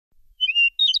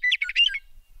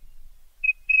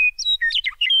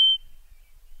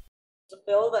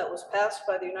bill that was passed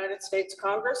by the United States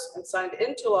Congress and signed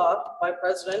into law by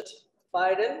President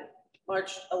Biden,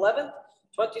 March 11th,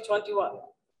 2021.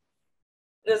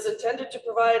 It is intended to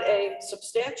provide a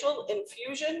substantial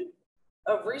infusion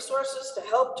of resources to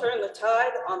help turn the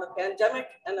tide on the pandemic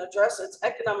and address its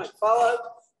economic fallout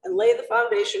and lay the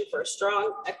foundation for a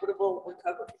strong, equitable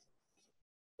recovery.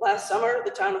 Last summer,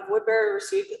 the town of Woodbury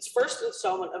received its first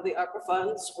installment of the ARPA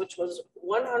funds, which was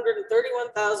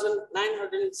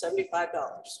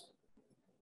 $131,975.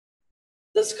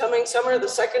 This coming summer, the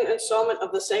second installment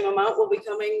of the same amount will be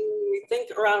coming, we think,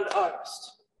 around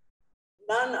August.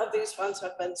 None of these funds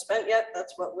have been spent yet.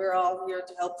 That's what we're all here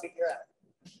to help figure out.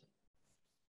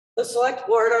 The select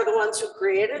board are the ones who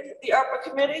created the ARPA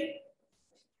committee.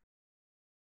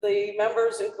 The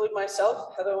members include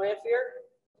myself, Heather Lamphere,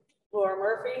 Laura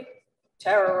Murphy,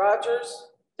 Tara Rogers,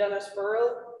 Dennis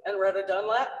Burrill, and Retta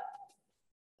Dunlap.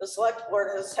 The select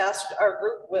board has tasked our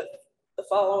group with the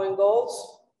following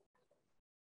goals.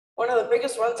 One of the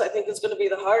biggest ones I think is going to be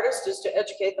the hardest is to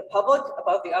educate the public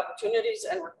about the opportunities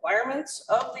and requirements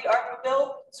of the ARPA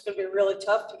bill. It's going to be really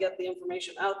tough to get the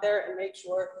information out there and make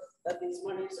sure that these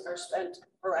monies are spent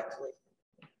correctly.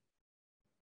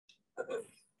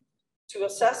 To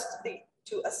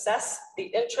assess the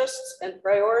interests and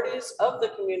priorities of the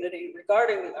community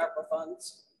regarding the ARPA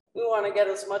funds, we want to get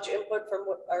as much input from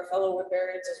our fellow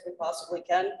Woodburyans as we possibly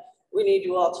can. We need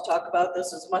you all to talk about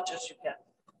this as much as you can.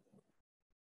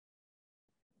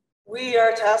 We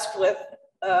are tasked with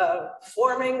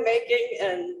forming, making,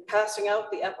 and passing out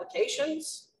the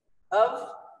applications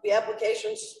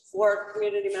for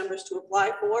community members to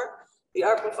apply for the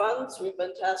ARPA funds. We've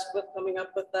been tasked with coming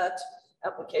up with that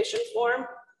application form.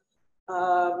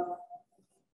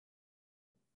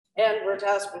 And we're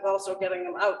tasked with also getting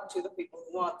them out to the people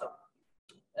who want them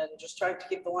and just trying to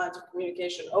keep the lines of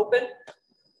communication open.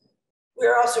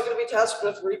 We're also going to be tasked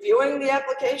with reviewing the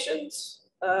applications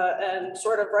and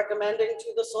sort of recommending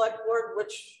to the select board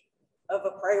which of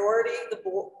a priority the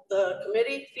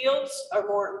committee feels are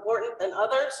more important than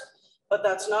others. But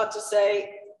that's not to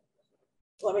say,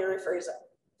 let me rephrase that,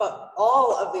 but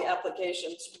all of the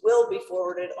applications will be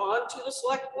forwarded on to the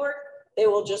select board. They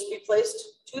will just be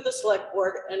placed to the select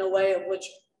board in a way of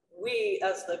which we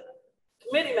as the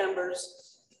committee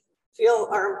members feel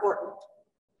are important.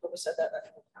 We said that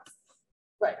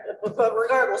right, but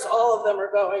regardless, all of them are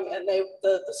going, and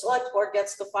the select board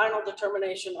gets the final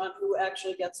determination on who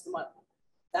actually gets the money.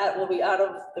 That will be out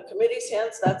of the committee's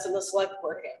hands. That's in the select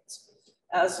board hands.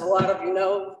 As a lot of you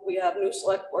know, we have new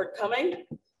select board coming.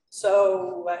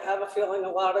 So I have a feeling a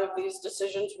lot of these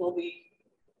decisions will be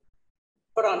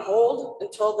put on hold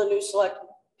until the new select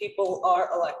people are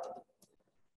elected.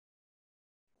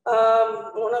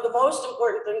 One of the most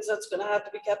important things that's going to have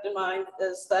to be kept in mind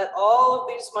is that all of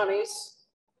these monies,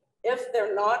 if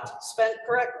they're not spent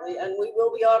correctly, and we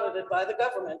will be audited by the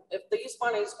government, if these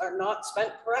monies are not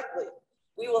spent correctly,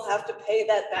 we will have to pay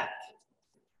that back.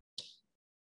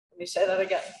 Let me say that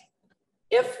again.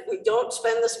 If we don't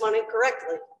spend this money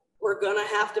correctly, we're going to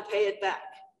have to pay it back.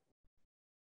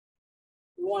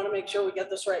 We want to make sure we get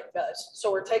this right, guys.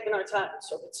 So we're taking our time.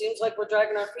 So if it seems like we're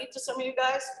dragging our feet to some of you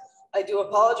guys, I do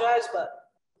apologize, but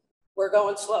we're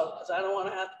going slow because I don't want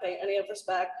to have to pay any of this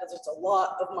back because it's a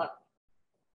lot of money.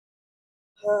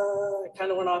 I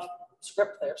kind of went off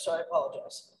script there, so I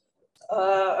apologize.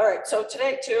 All right, so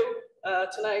today too,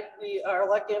 tonight we are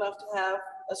lucky enough to have,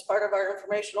 as part of our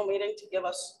informational meeting, to give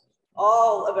us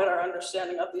all a better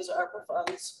understanding of these ARPA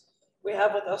funds. We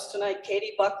have with us tonight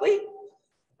Katie Buckley.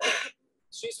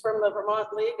 She's from the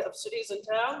Vermont League of Cities and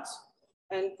Towns,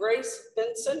 and Grace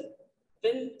Vinson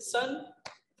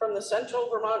from the Central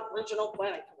Vermont Regional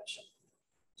Planning Commission.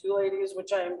 Two ladies,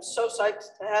 which I am so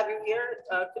psyched to have you here.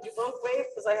 Could you both wave?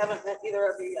 Because I haven't met either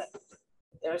of you yet.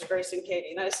 There's Grace and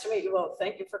Katie. Nice to meet you both.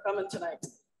 Thank you for coming tonight.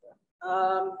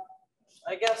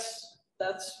 I guess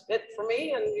that's it for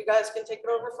me, and you guys can take it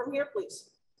over from here, please.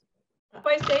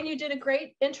 By saying you did a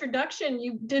great introduction.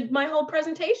 You did my whole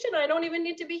presentation. I don't even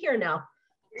need to be here now.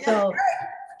 Yeah, so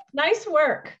nice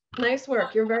work. Nice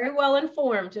work. You're very well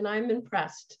informed, and I'm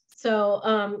impressed. So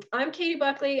I'm Katie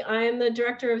Buckley. I am the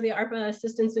director of the ARPA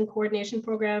Assistance and Coordination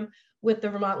Program with the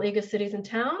Vermont League of Cities and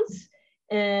Towns.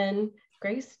 And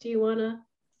Grace, do you want to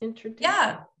introduce?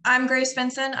 Yeah, I'm Grace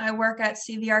Vinson. I work at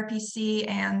CVRPC,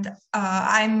 and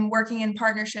I'm working in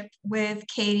partnership with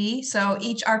Katie. So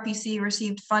each RPC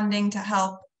received funding to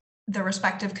help the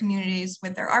respective communities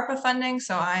with their ARPA funding.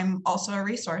 So I'm also a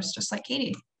resource, just like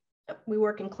Katie. We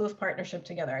work in close partnership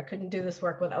together. I couldn't do this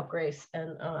work without Grace,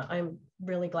 and I'm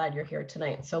really glad you're here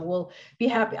tonight. So we'll be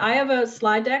happy. I have a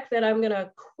slide deck that I'm going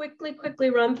to quickly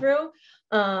run through,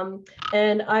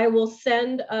 and I will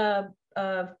send a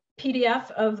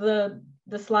PDF of the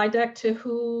slide deck to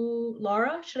who,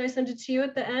 Laura? Should I send it to you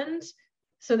at the end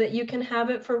so that you can have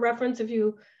it for reference if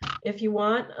you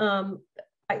want?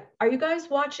 Are you guys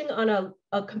watching on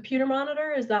a computer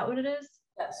monitor? Is that what it is?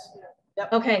 Yes.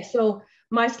 Yep. Okay, so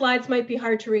my slides might be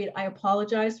hard to read. I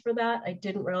apologize for that. I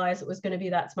didn't realize it was going to be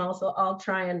that small, so I'll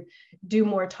try and do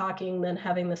more talking than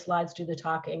having the slides do the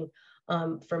talking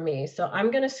for me. So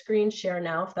I'm going to screen share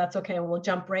now, if that's okay, and we'll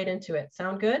jump right into it.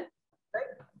 Sound good? Great.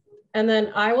 And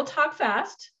then I will talk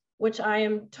fast, which I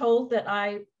am told that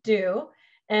I do,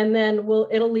 and then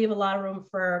it'll leave a lot of room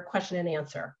for question and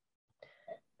answer.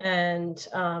 And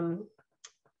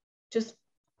just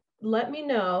let me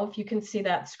know if you can see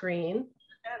that screen.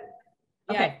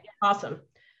 Okay, awesome.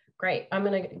 Great. I'm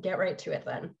going to get right to it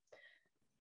then.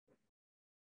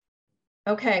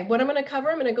 Okay, what I'm going to cover,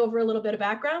 I'm going to go over a little bit of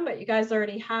background, but you guys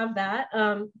already have that.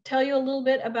 Tell you a little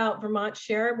bit about Vermont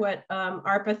Share, what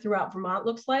ARPA throughout Vermont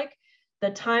looks like, the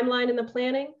timeline in the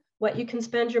planning, what you can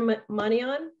spend your money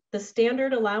on, the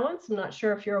standard allowance. I'm not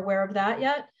sure if you're aware of that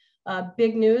yet.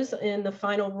 Big news in the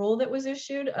final rule that was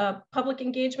issued, public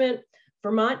engagement,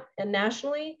 Vermont and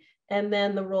nationally, and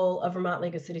then the role of Vermont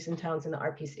League of Cities and Towns in the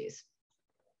RPCs.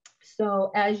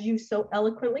 So as you so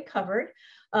eloquently covered,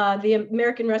 the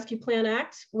American Rescue Plan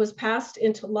Act was passed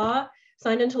into law,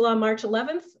 signed into law March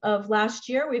 11th of last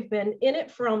year. We've been in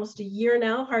it for almost a year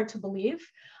now, hard to believe.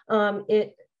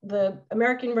 The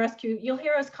American Rescue, you'll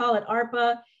hear us call it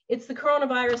ARPA. It's the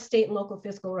Coronavirus State and Local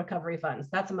Fiscal Recovery Funds.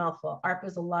 That's a mouthful. ARPA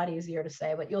is a lot easier to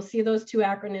say, but you'll see those two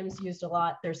acronyms used a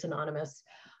lot. They're synonymous.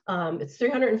 It's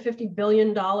 $350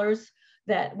 billion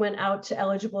that went out to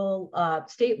eligible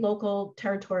state, local,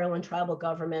 territorial, and tribal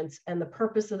governments. And the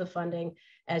purpose of the funding,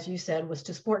 as you said, was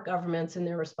to support governments in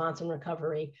their response and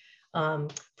recovery from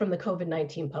the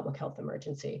COVID-19 public health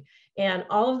emergency. And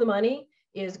all of the money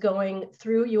is going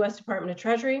through U.S. Department of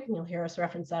Treasury. You'll hear us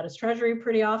reference that as Treasury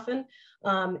pretty often.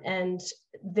 And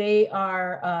they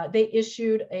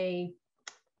issued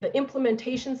the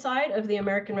implementation side of the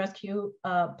American Rescue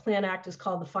Plan Act is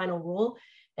called the Final Rule.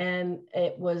 And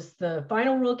it was the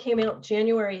final rule came out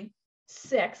January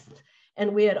 6th.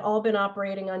 And we had all been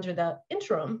operating under the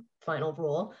interim final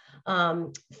rule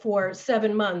for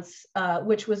 7 months,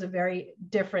 which was a very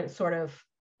different sort of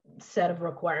set of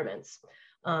requirements.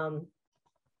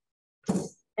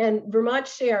 And Vermont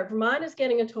Share, Vermont is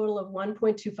getting a total of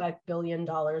 $1.25 billion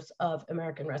of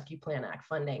American Rescue Plan Act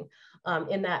funding.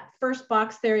 In that first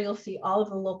box there, you'll see all of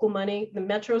the local money. The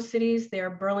metro cities, they are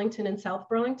Burlington and South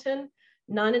Burlington.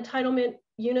 Non-entitlement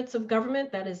units of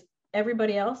government, that is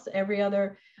everybody else, every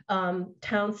other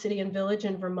town, city, and village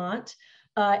in Vermont.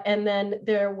 And then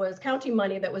there was county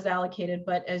money that was allocated,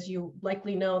 but as you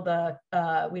likely know,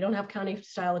 we don't have county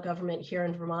style of government here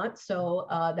in Vermont. So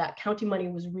that county money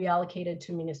was reallocated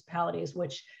to municipalities,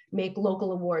 which make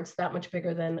local awards that much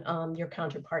bigger than your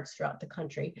counterparts throughout the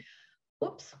country.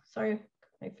 Whoops, sorry,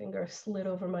 my finger slid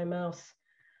over my mouse.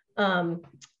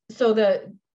 So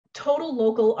the total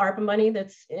local ARPA money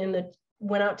that's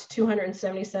went out to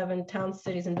 277 towns,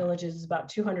 cities, and villages is about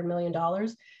 $200 million.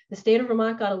 The state of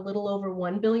Vermont got a little over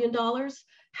 $1 billion.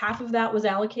 Half of that was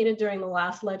allocated during the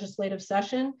last legislative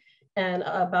session, and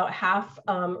about half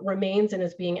remains and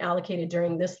is being allocated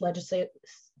during this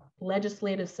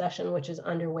legislative session, which is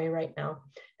underway right now.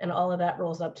 And all of that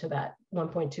rolls up to that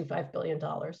 $1.25 billion.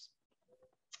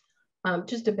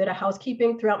 Just a bit of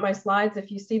housekeeping throughout my slides.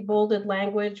 If you see bolded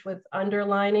language with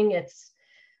underlining, it's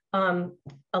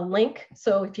a link.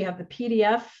 So if you have the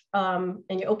PDF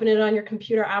and you open it on your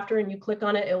computer after and you click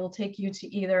on it, it will take you to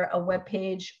either a web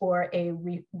page or a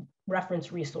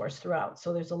reference resource throughout.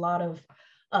 So there's a lot of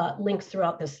links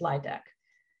throughout this slide deck.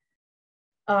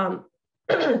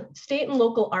 State and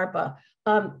local ARPA,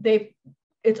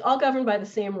 it's all governed by the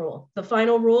same rule. The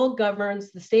final rule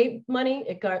governs the state money,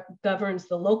 it governs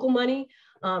the local money,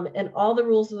 and all the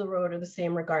rules of the road are the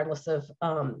same regardless of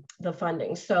the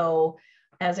funding. So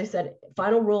as I said,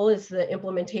 final rule is the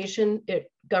implementation.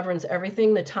 It governs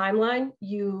everything. The timeline,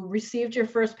 you received your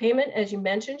first payment. As you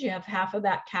mentioned, you have half of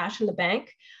that cash in the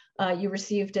bank. You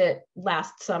received it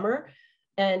last summer,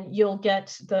 and you'll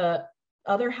get the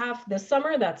other half this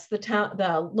summer. That's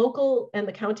the local and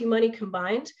the county money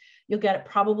combined. You'll get it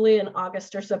probably in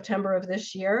August or September of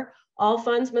this year. All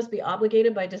funds must be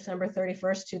obligated by December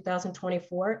 31st,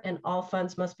 2024, and all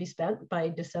funds must be spent by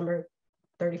December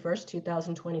 31st,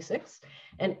 2026.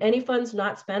 And any funds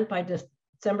not spent by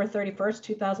December 31st,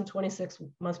 2026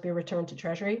 must be returned to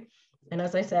Treasury. And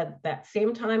as I said, that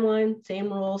same timeline,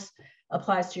 same rules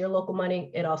applies to your local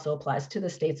money. It also applies to the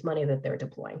state's money that they're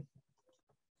deploying.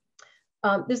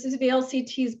 This is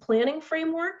VLCT's planning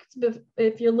framework.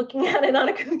 If you're looking at it on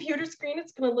a computer screen,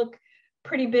 it's going to look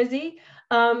pretty busy.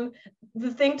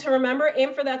 The thing to remember,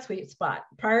 aim for that sweet spot.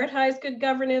 Prioritize good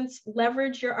governance,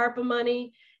 leverage your ARPA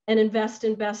money, and invest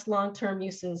in best long-term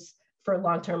uses for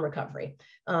long-term recovery.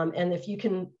 And if you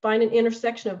can find an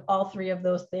intersection of all three of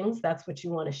those things, that's what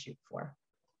you want to shoot for.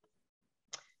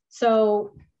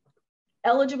 So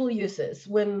eligible uses.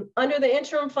 When under the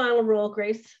interim final rule,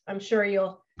 Grace, I'm sure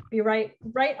you'll be right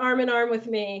arm in arm with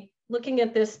me. Looking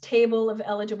at this table of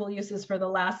eligible uses for the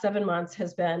last 7 months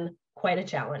has been quite a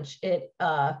challenge.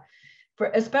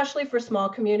 Especially for small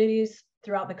communities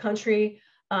throughout the country.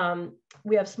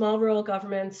 We have small rural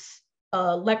governments,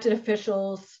 elected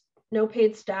officials, no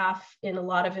paid staff in a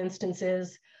lot of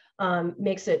instances,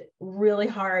 makes it really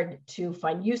hard to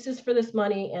find uses for this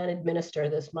money and administer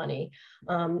this money.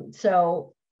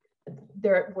 So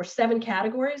there were 7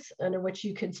 categories under which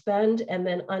you could spend, and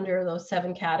then under those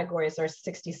 7 categories are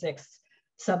 66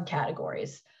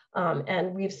 subcategories.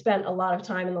 And we've spent a lot of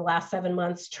time in the last 7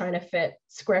 months trying to fit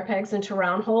square pegs into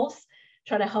round holes,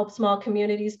 trying to help small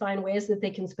communities find ways that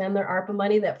they can spend their ARPA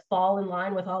money that fall in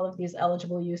line with all of these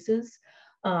eligible uses.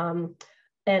 And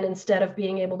instead of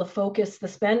being able to focus the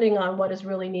spending on what is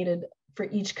really needed for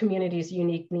each community's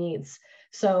unique needs.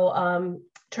 So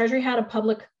Treasury had a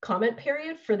public comment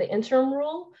period for the interim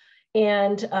rule,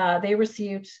 and they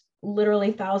received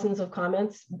literally thousands of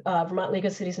comments. Vermont League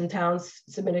of Cities and Towns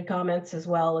submitted comments, as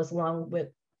well as along with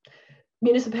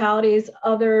municipalities,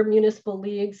 other municipal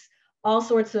leagues, all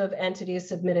sorts of entities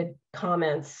submitted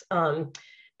comments.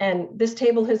 And this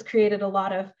table has created a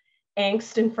lot of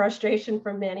angst and frustration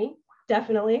for many,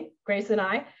 definitely, Grace and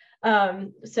I.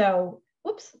 So,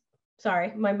 whoops,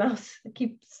 sorry, my mouse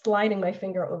keeps sliding my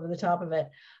finger over the top of it.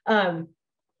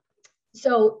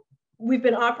 So we've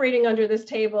been operating under this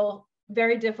table,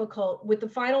 very difficult. With the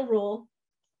final rule,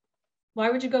 why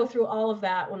would you go through all of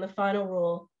that when the final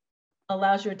rule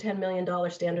allows you a $10 million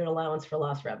standard allowance for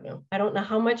lost revenue? I don't know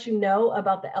how much you know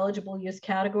about the eligible use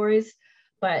categories,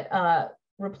 but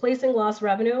replacing lost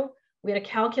revenue, we had a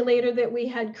calculator that we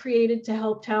had created to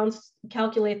help towns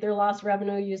calculate their lost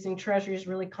revenue using Treasury's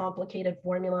really complicated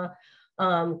formula.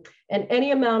 And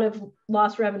any amount of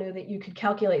lost revenue that you could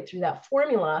calculate through that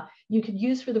formula, you could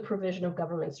use for the provision of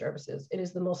government services. It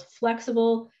is the most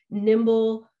flexible,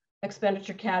 nimble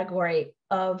expenditure category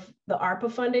of the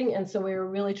ARPA funding. And so we were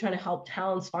really trying to help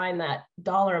towns find that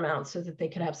dollar amount so that they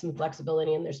could have some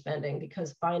flexibility in their spending,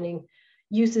 because finding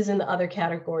uses in the other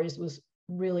categories was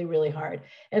really, really hard.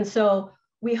 And so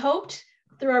we hoped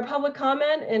through our public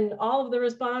comment and all of the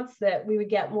response that we would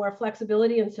get more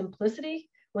flexibility and simplicity.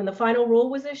 When the final rule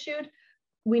was issued,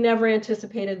 we never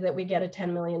anticipated that we get a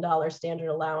 $10 million standard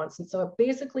allowance. And so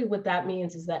basically what that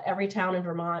means is that every town in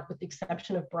Vermont, with the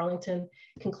exception of Burlington,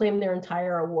 can claim their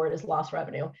entire award as lost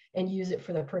revenue and use it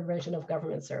for the provision of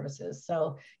government services.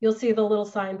 So you'll see the little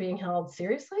sign being held.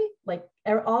 Seriously? Like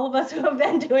all of us who have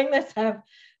been doing this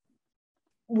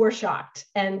were shocked.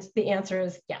 And the answer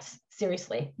is yes,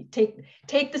 seriously,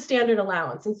 take the standard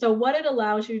allowance. And so what it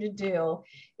allows you to do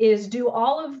is do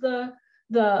all of the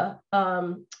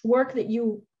work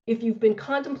that if you've been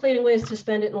contemplating ways to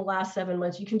spend it in the last 7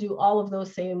 months, you can do all of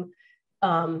those same,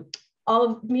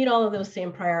 meet all of those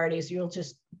same priorities. You'll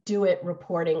just do it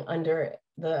reporting under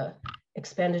the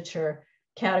expenditure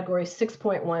category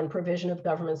 6.1, provision of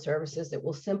government services. It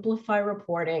will simplify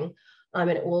reporting, and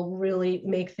it will really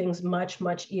make things much,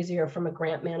 much easier from a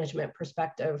grant management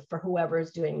perspective for whoever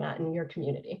is doing that in your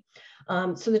community.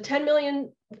 So the $10 million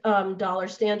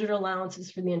standard allowance is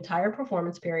for the entire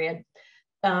performance period.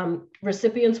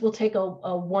 Recipients will take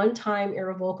a one-time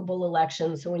irrevocable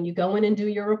election. So when you go in and do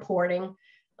your reporting,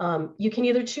 you can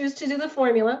either choose to do the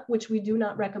formula, which we do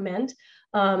not recommend,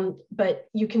 but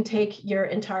you can take your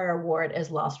entire award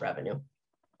as lost revenue.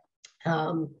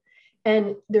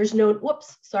 And there's no,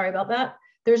 whoops, sorry about that.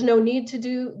 There's no need to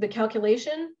do the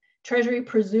calculation. Treasury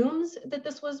presumes that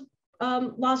this was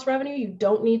lost revenue. You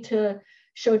don't need to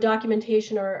show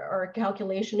documentation or a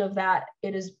calculation of that.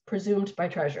 It is presumed by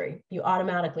Treasury. You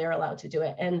automatically are allowed to do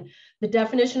it. And the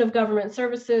definition of government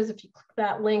services, if you click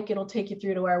that link, it'll take you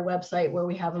through to our website where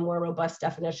we have a more robust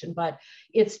definition, but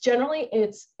it's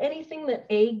anything that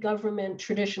a government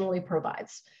traditionally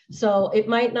provides. So it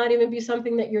might not even be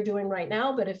something that you're doing right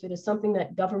now, but if it is something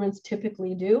that governments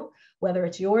typically do, whether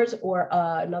it's yours or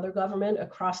another government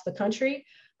across the country,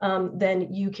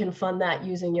 then you can fund that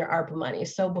using your ARPA money.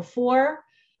 So before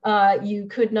you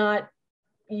could not,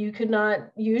 you could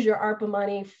not use your ARPA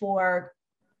money for,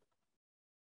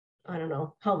 I don't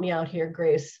know, help me out here,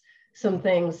 Grace, some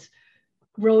things,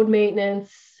 road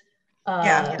maintenance.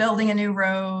 Yeah, building a new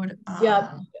road.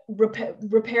 Yeah,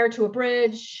 repair to a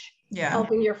bridge, yeah,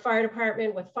 helping your fire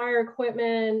department with fire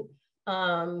equipment.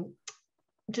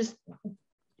 Just,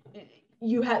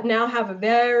 you now have a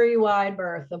very wide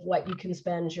berth of what you can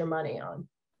spend your money on.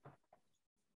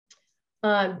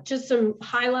 Just some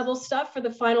high level stuff for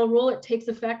the final rule. It takes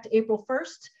effect April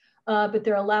 1st, but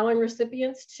they're allowing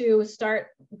recipients to start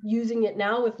using it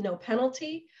now with no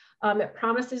penalty. It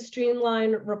promises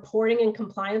streamlined reporting and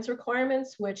compliance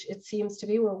requirements, which it seems to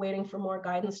be. We're waiting for more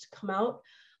guidance to come out.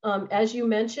 As you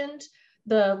mentioned,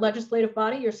 the legislative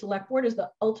body, your select board, is the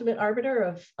ultimate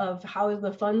arbiter of how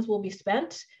the funds will be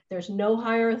spent. There's no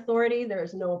higher authority.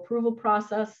 There's no approval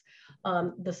process.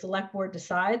 The select board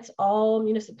decides. All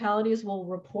municipalities will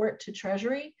report to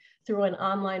Treasury through an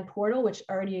online portal, which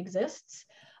already exists.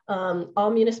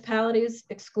 All municipalities,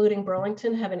 excluding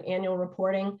Burlington, have an annual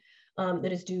reporting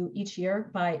that is due each year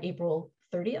by April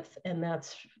 30th. And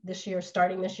that's this year,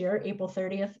 starting this year, April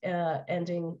 30th,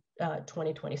 ending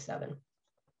 2027.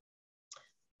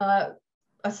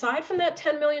 Aside from that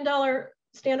 $10 million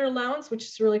standard allowance, which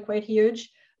is really quite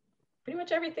huge, pretty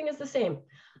much everything is the same.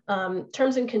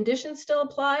 Terms and conditions still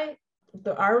apply.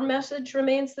 Our message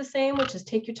remains the same, which is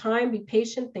take your time, be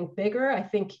patient, think bigger. I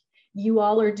think you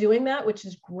all are doing that, which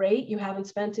is great. You haven't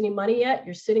spent any money yet.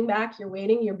 You're sitting back, you're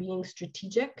waiting, you're being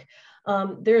strategic.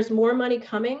 There's more money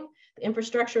coming. The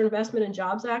Infrastructure Investment and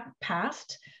Jobs Act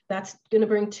passed. That's going to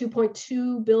bring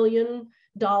 $2.2 billion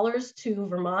to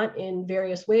Vermont in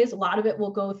various ways. A lot of it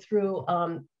will go through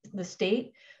the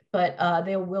state, but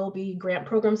there will be grant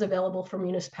programs available for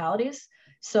municipalities.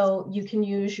 So you can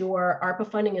use your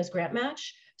ARPA funding as grant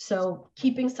match. So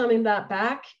keeping some of that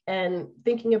back and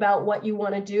thinking about what you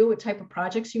want to do, what type of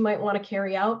projects you might want to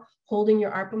carry out, holding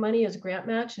your ARPA money as a grant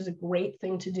match is a great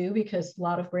thing to do, because a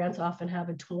lot of grants often have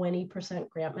a 20%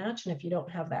 grant match. And if you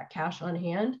don't have that cash on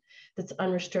hand that's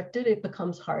unrestricted, it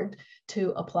becomes hard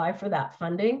to apply for that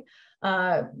funding.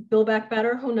 Build Back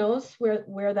Better, who knows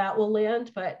where that will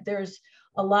land, but there's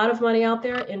a lot of money out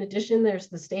there. In addition, there's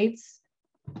the state's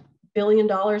 $1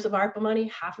 billion of ARPA money.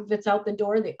 Half of it's out the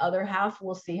door. The other half,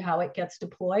 we'll see how it gets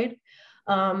deployed.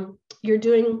 You're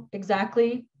doing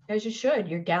exactly as you should.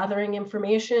 You're gathering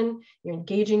information, you're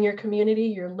engaging your community,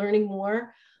 you're learning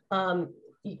more.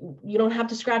 You don't have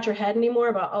to scratch your head anymore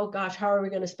about, oh gosh, how are we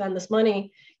going to spend this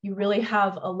money? You really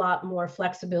have a lot more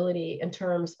flexibility in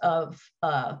terms of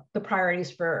the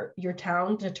priorities for your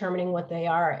town, determining what they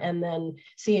are, and then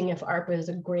seeing if ARPA is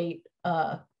a great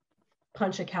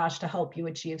punch of cash to help you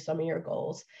achieve some of your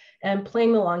goals, and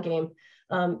playing the long game.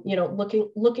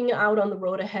 Looking out on the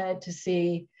road ahead to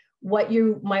see what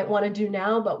you might want to do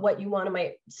now, but what you want to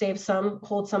might save some,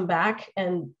 hold some back,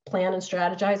 and plan and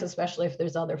strategize, especially if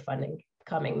there's other funding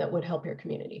coming that would help your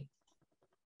community.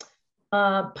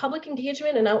 Public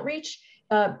engagement and outreach.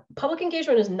 Public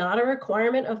engagement is not a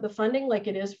requirement of the funding like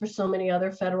it is for so many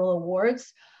other federal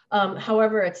awards.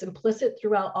 However, it's implicit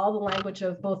throughout all the language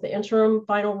of both the interim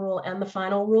final rule and the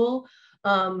final rule.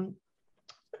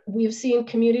 We've seen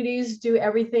communities do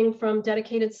everything from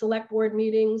dedicated select board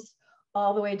meetings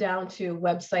all the way down to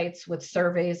websites with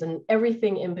surveys and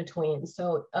everything in between.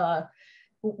 So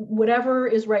whatever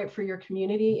is right for your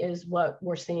community is what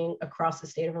we're seeing across the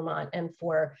state of Vermont. And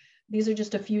these are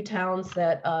just a few towns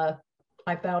that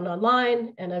I found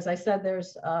online. And as I said,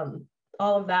 there's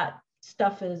all of that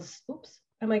stuff is, oops,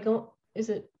 am I going, is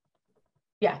it?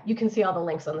 Yeah, you can see all the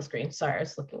links on the screen. Sorry, I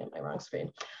was looking at my wrong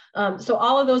screen. So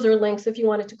all of those are links if you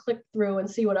wanted to click through and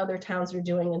see what other towns are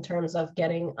doing in terms of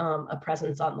getting a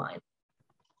presence online.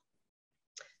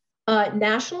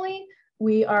 Nationally,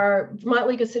 Vermont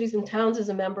League of Cities and Towns is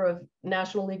a member of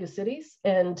National League of Cities,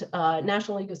 and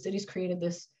National League of Cities created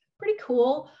this pretty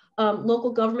cool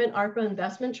local government ARPA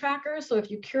investment tracker. So if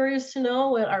you're curious to know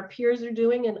what our peers are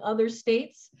doing in other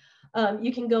states,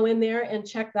 you can go in there and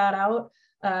check that out.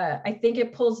 I think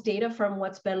it pulls data from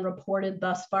what's been reported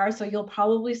thus far. So you'll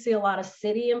probably see a lot of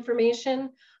city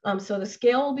information. So the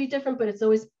scale will be different, but it's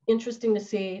always interesting to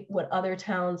see what other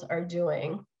towns are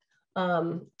doing.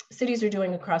 Cities are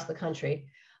doing across the country.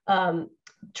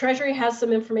 Treasury has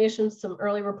some information, some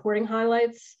early reporting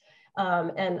highlights,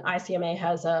 and ICMA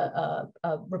has a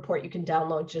report you can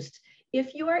download just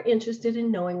if you are interested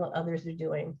in knowing what others are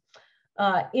doing.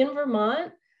 In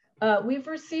Vermont, we've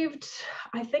received,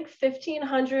 I think,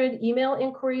 1,500 email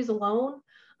inquiries alone.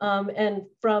 And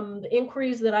from the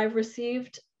inquiries that I've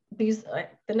received, the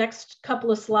next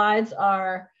couple of slides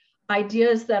are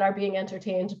ideas that are being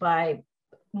entertained by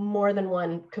more than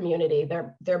one community.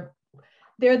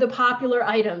 they're the popular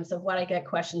items of what I get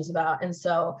questions about. And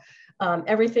so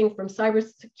everything from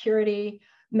cybersecurity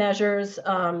measures,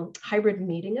 hybrid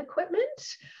meeting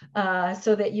equipment,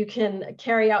 so that you can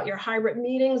carry out your hybrid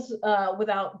meetings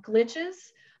without glitches,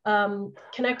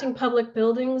 connecting public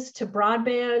buildings to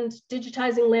broadband,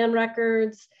 digitizing land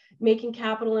records, making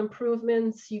capital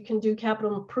improvements. You can do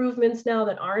capital improvements now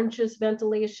that aren't just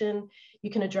ventilation.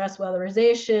 You can address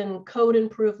weatherization, code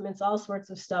improvements, all sorts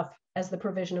of stuff as the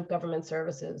provision of government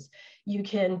services. You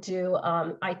can do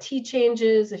IT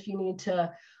changes if you need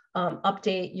to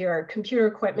update your computer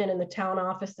equipment in the town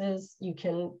offices. You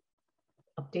can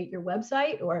update your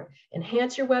website or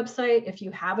enhance your website. If you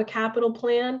have a capital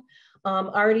plan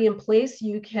already in place,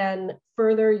 you can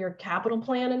further your capital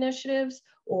plan initiatives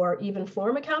or even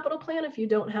form a capital plan. If you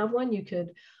don't have one, you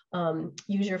could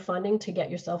use your funding to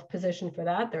get yourself positioned for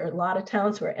that. There are a lot of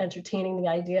towns who are entertaining the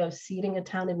idea of seating a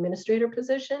town administrator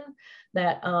position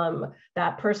that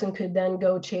that person could then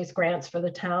go chase grants for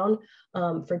the town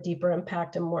for deeper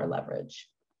impact and more leverage.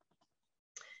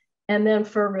 And then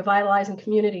for revitalizing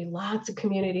community, lots of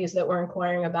communities that were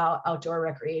inquiring about outdoor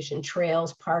recreation,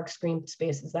 trails, parks, green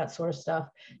spaces, that sort of stuff.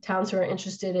 Towns who are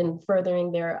interested in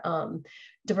furthering their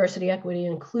diversity, equity,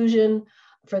 and inclusion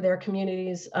for their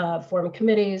communities, forming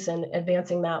committees and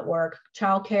advancing that work.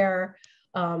 Childcare,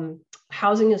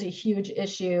 housing is a huge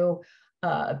issue.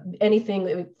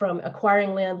 Anything from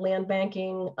acquiring land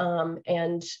banking,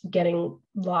 and getting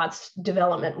lots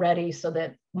development ready so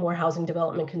that more housing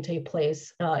development can take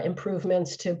place.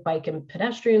 Improvements to bike and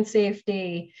pedestrian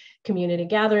safety, community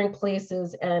gathering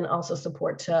places, and also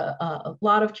support to a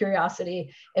lot of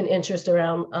curiosity and interest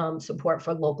around support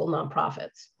for local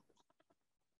nonprofits.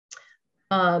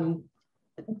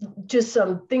 Just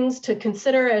some things to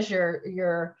consider as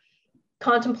you're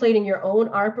contemplating your own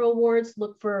ARPA awards.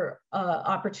 Look for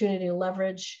opportunity to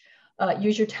leverage.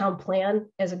 Use your town plan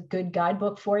as a good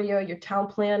guidebook for you. Your town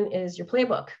plan is your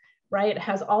playbook, right? It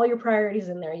has all your priorities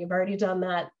in there. You've already done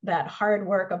that hard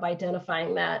work of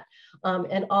identifying that,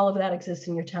 and all of that exists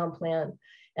in your town plan.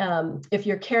 If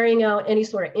you're carrying out any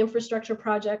sort of infrastructure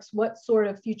projects, what sort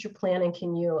of future planning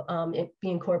can you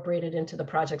be incorporated into the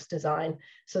project's design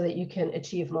so that you can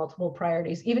achieve multiple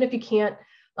priorities? Even if you can't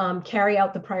carry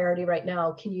out the priority right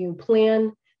now, can you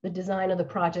plan the design of the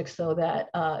project so that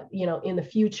you know, in the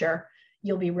future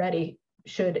you'll be ready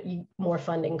should more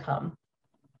funding come?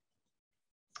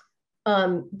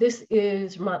 This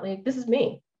is Vermont League. This is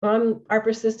me. I'm ARPA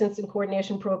Assistance and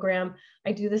Coordination Program.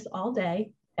 I do this all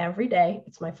day, every day.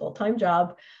 It's my full-time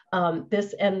job.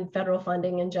 This and federal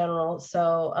funding in general.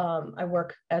 So I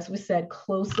work, as we said,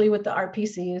 closely with the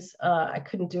RPCs. I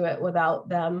couldn't do it without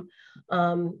them.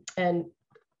 And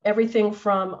everything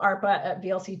from ARPA at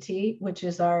VLCT, which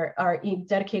is our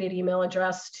dedicated email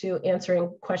address, to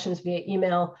answering questions via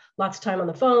email, lots of time on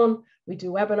the phone. We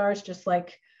do webinars just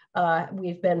like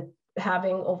we've been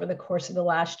having over the course of the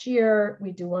last year.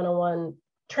 We do one-on-one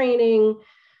training,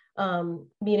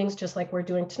 meetings just like we're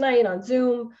doing tonight on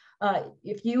Zoom.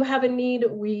 If you have a need,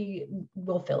 we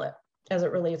will fill it as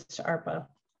it relates to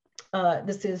ARPA.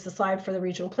 This is the slide for the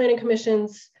regional planning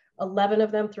commissions, 11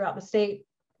 of them throughout the state.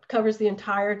 Covers the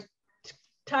entire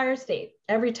state,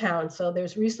 every town. So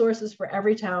there's resources for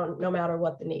every town, no matter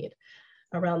what the need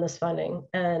around this funding.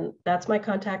 And that's my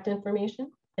contact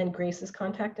information and Grace's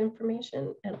contact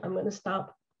information. And I'm going to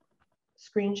stop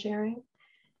screen sharing.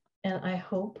 And I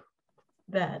hope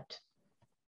that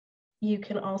you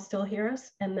can all still hear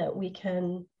us and that we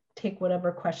can take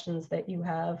whatever questions that you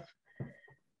have.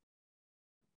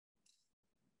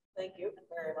 Thank you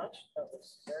very much. That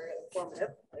was very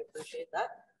informative. I appreciate that.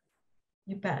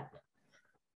 You bet.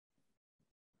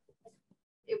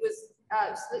 It was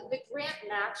so the grant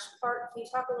match part. Can you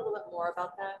talk a little bit more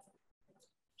about that?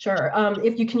 Sure.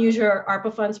 If you can use your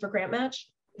ARPA funds for grant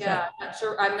match. Yeah, I'm not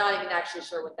sure. I'm not even actually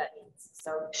sure what that means.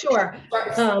 So sure. Back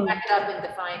it up and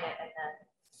define it, and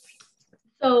then.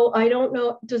 So I don't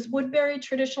know. Does Woodbury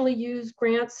traditionally use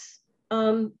grants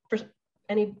for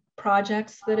any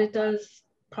projects that it does?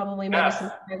 Probably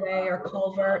Medicine Highway or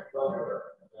Culvert.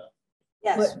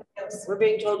 Yes, we're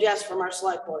being told yes from our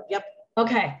select board. Yep.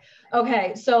 Okay.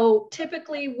 Okay. So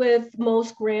typically with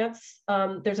most grants,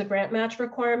 there's a grant match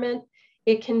requirement.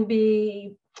 It can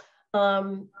be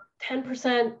 10%,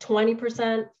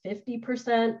 20%,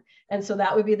 50%. And so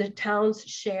that would be the town's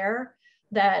share.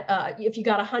 That if you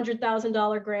got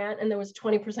 $100,000 grant and there was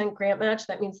 20% grant match,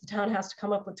 that means the town has to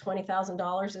come up with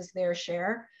 $20,000 as their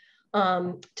share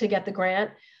to get the grant.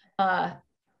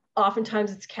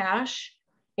 Oftentimes it's cash.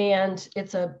 And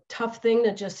it's a tough thing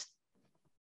to just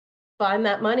find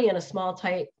that money in a small,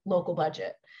 tight local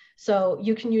budget. So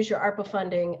you can use your ARPA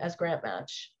funding as grant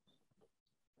match.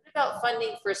 about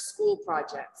funding for school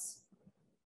projects?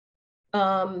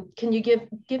 Can you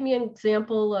give me an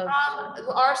example of?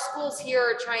 Our schools here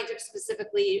are trying to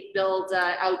specifically build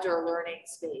outdoor learning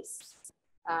space.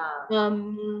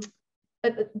 I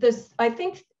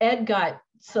think Ed got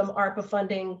some ARPA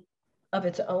funding of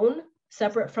its own,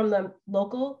 separate from the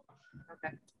local.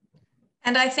 Okay.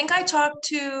 And I think I talked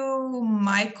to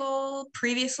Michael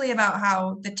previously about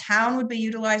how the town would be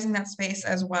utilizing that space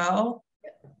as well.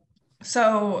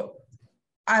 So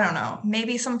I don't know,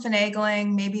 maybe some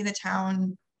finagling, maybe the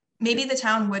town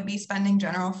would be spending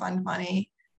general fund money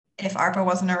if ARPA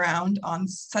wasn't around on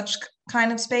such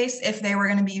kind of space, if they were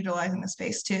going to be utilizing the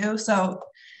space too. So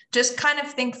just kind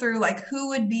of think through like who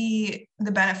would be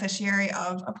the beneficiary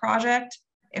of a project.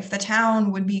 If the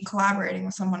town would be collaborating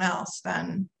with someone else,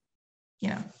 then, you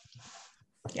know,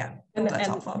 yeah, that's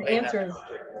helpful. The answer is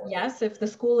yes, if the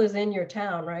school is in your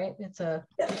town, right? It's a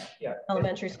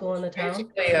elementary school in the town.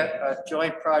 Basically a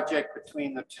joint project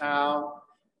between the town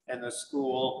and the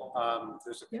school.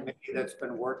 There's a committee that's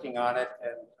been working on it,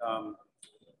 and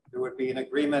there would be an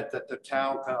agreement that the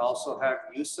town can also have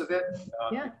use of it.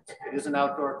 It is an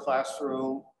outdoor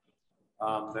classroom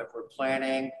that we're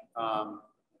planning.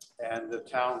 And the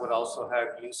town would also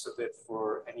have use of it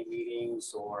for any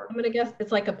meetings or. I'm gonna guess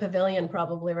it's like a pavilion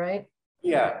probably, right?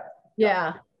 Yeah.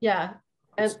 Yeah.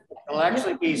 And it'll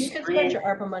actually be you can spend your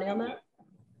ARPA money on that.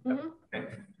 Mm-hmm.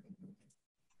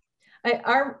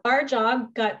 Our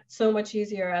job got so much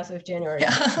easier as of January.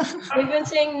 We've been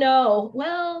saying no.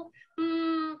 Well,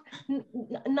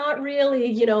 not really,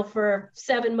 you know, for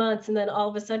 7 months. And then all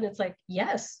of a sudden it's like,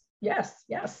 yes.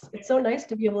 It's so nice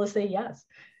to be able to say yes.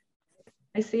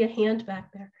 I see a hand back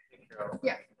there.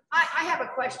 Yeah, I have a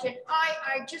question.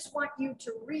 I just want you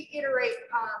to reiterate,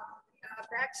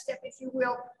 back step, if you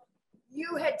will.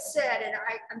 You had said, and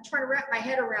I'm trying to wrap my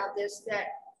head around this, that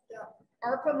the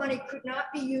ARPA money could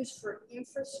not be used for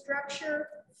infrastructure,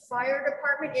 fire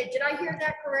department. Did I hear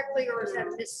that correctly, or is that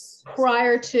mis?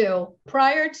 Prior to,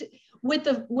 with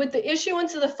the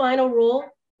issuance of the final rule,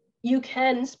 you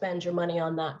can spend your money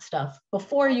on that stuff.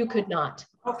 Before you could not.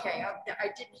 Okay, I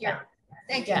didn't hear.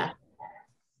 Thank you.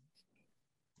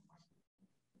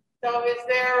 So is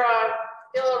there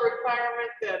still a requirement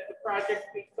that the project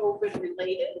be COVID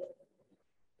related?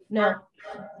 No.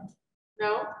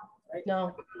 No?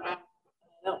 No.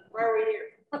 No. Why are we here?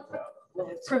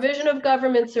 Provision of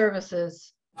government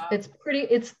services. It's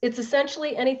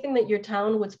essentially anything that your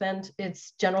town would spend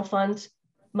its general fund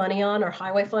money on, or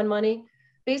highway fund money.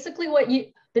 Basically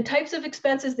the types of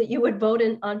expenses that you would vote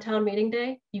in on town meeting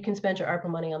day, you can spend your ARPA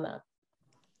money on that.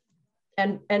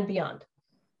 And beyond.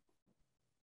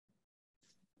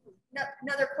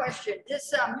 Another question.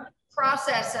 This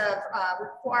process of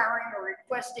requiring or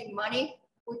requesting money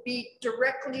would be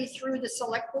directly through the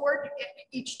select board in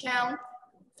each town?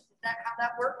 Is that how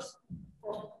that works?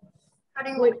 How do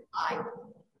you apply?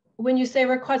 When you say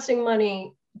requesting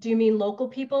money, do you mean local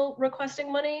people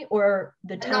requesting money, or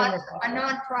the town? A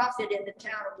nonprofit in the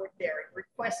town of Woodbury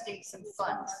requesting some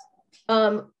funds.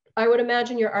 I would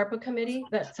imagine your ARPA committee.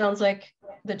 That sounds like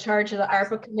the charge of the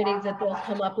ARPA committee, that they'll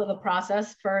come up with a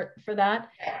process for that.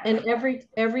 And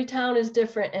every town is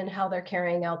different in how they're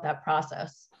carrying out that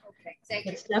process. Okay, thank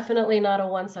you. It's definitely not a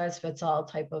one-size-fits-all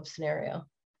type of scenario.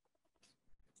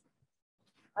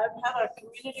 I've had a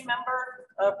community member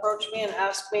approach me and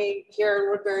ask me, here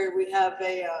in Woodbury, we have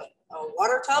a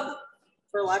water tub,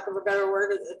 for lack of a better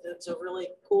word. It's a really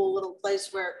cool little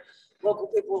place where local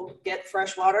people get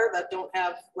fresh water that don't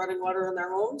have running water in their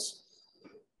homes.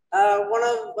 One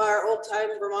of our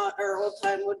old-time Vermont or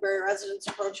old-time Woodbury residents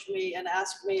approached me and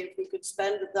asked me if we could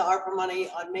spend the ARPA money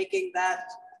on making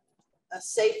that a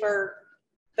safer,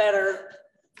 better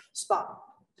spot.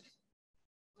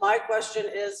 My question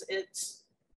is, it's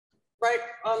right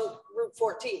on Route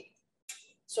 14.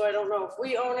 So I don't know if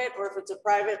we own it or if it's a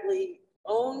privately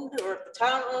owned, or if the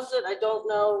town owns it. I don't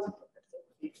know.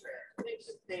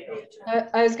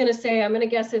 I was going to say, I'm going to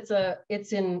guess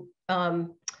it's in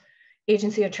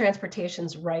Agency of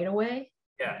Transportation's right away.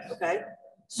 Yeah. Okay.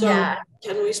 So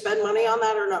can we spend money on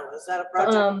that or no? Is that a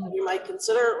project you might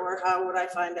consider, or how would I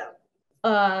find out?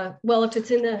 Well, if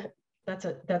it's in the, that's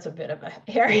a bit of a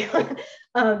hairy one.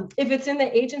 If it's in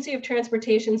the Agency of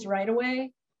Transportation's right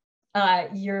away,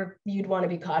 you'd want to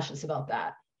be cautious about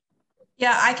that.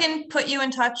 Yeah, I can put you in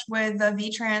touch with the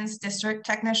VTrans district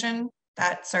technician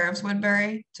that serves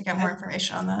Woodbury to get more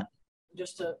information on that.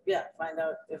 Just to find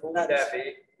out if that's.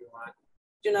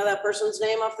 Do you know that person's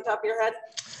name off the top of your head?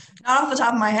 Not off the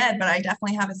top of my head, but I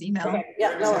definitely have his email. Okay.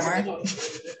 Yeah, no.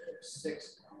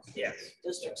 Yes.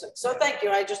 District 6. So thank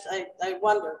you. I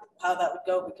wonder how that would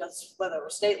go, because whether it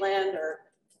was state land or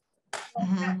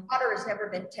That water has never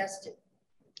been tested.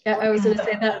 Yeah, I was going to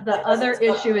say that the other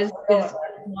issue is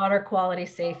water quality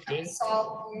safety.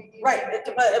 Right,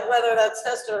 but whether that's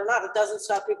tested or not, it doesn't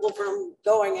stop people from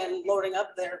going and loading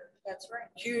up their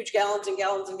huge gallons and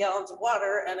gallons and gallons of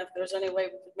water. And if there's any way we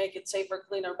could make it safer,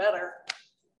 cleaner, better,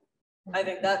 I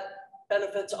think that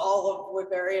benefits all of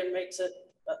Woodbury and makes it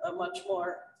a much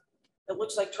more, it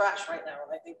looks like trash right now.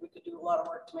 And I think we could do a lot of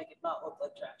work to make it not look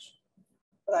like trash.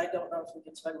 But I don't know if we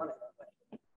can spend money that way.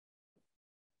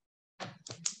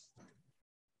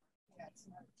 Yeah, it's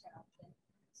not a town thing.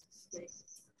 It's a state.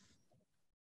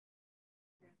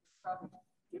 Probably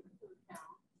give it to the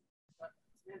town, but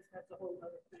that's a whole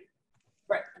other thing.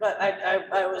 Right, but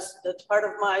I was, that's part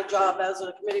of my job as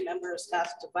a committee member is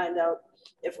tasked to find out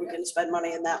if we can spend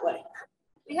money in that way.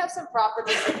 We have some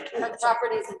properties in town.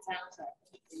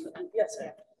 Yes,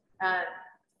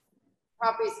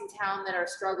 properties in town that are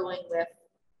struggling with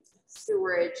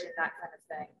sewerage and that kind of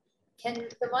thing. Can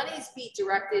the monies be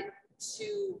directed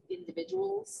to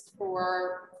individuals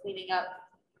for cleaning up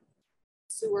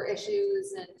sewer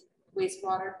issues and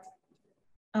wastewater?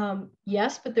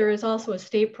 Yes, but there is also a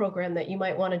state program that you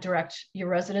might want to direct your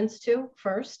residents to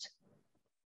first.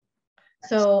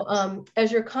 So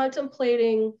as you're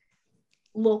contemplating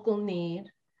local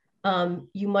need,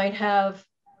 you might have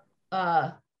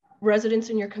residents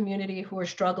in your community who are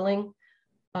struggling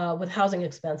with housing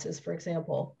expenses, for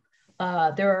example.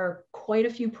 There are quite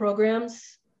a few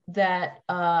programs that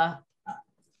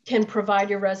can provide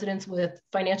your residents with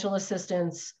financial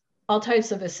assistance, all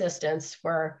types of assistance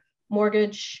for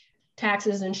mortgage,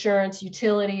 taxes, insurance,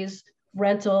 utilities,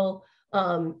 rental.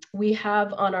 We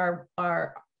have on our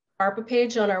ARPA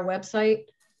page on our website,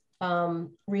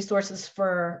 resources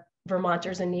for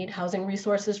Vermonters in need, housing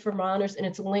resources for Vermonters, and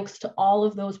it's links to all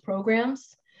of those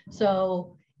programs.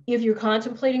 So if you're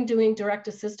contemplating doing direct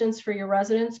assistance for your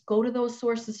residents, go to those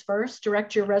sources first,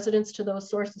 direct your residents to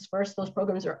those sources first. Those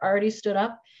programs are already stood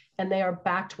up and they are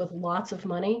backed with lots of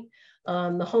money.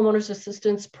 The homeowners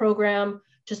assistance program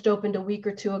just opened a week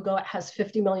or two ago. It has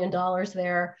 $50 million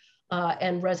there,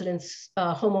 and residents,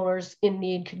 homeowners in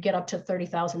need could get up to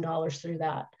 $30,000 through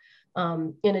that.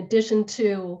 In addition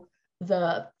to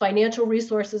the financial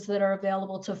resources that are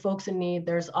available to folks in need,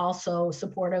 there's also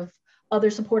other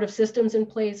supportive systems in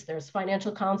place. There's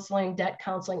financial counseling, debt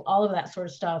counseling, all of that sort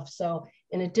of stuff. So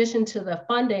in addition to the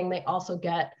funding, they also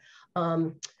get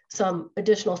some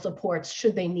additional supports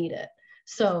should they need it.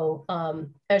 So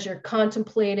as you're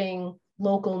contemplating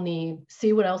local need,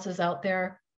 see what else is out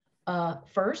there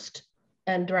first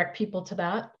and direct people to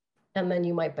that. And then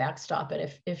you might backstop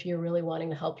it if you're really wanting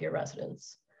to help your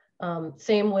residents.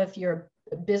 Same with your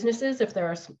businesses. If there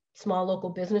are small local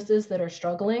businesses that are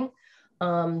struggling,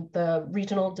 the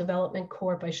Regional Development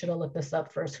Corp, I should have looked this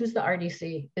up first. Who's the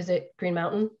RDC? Is it Green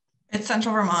Mountain? It's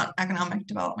Central Vermont Economic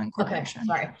Development Corporation. Okay,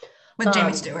 sorry. With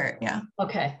Jamie Stewart, yeah.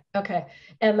 Okay.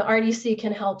 And the RDC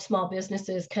can help small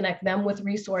businesses, connect them with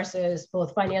resources,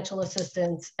 both financial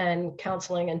assistance and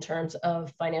counseling in terms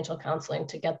of financial counseling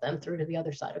to get them through to the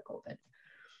other side of COVID.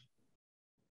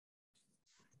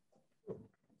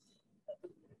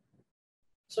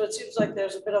 So it seems like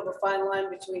there's a bit of a fine line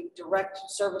between direct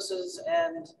services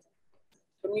and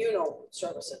communal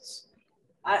services.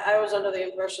 I was under the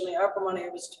impression the ARPA money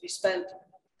was to be spent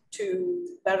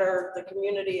to better the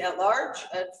community at large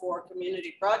and for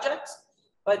community projects.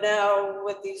 But now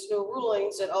with these new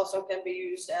rulings, it also can be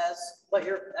used as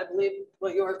I believe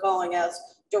what you were calling as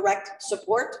direct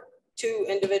support to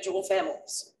individual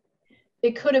families.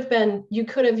 It could have been, you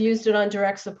could have used it on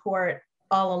direct support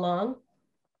all along.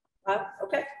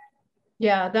 Okay.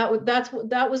 Yeah, that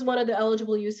was one of the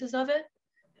eligible uses of it.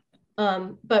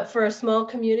 But for a small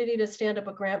community to stand up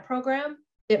a grant program,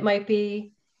 it might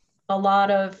be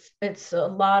it's a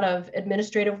lot of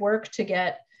administrative work to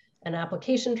get an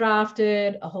application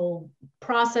drafted, a whole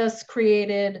process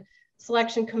created,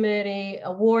 selection committee,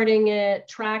 awarding it,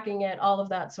 tracking it, all of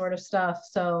that sort of stuff.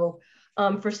 So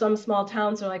for some small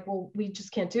towns, they're like, well, we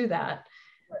just can't do that.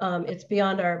 It's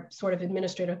beyond our sort of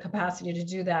administrative capacity to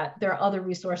do that. There are other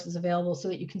resources available so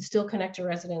that you can still connect your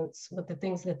residents with the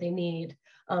things that they need,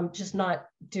 just not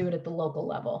do it at the local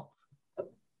level.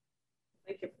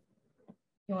 Thank you.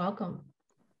 You're welcome.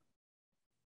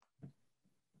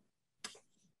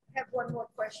 I have one more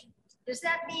question. Does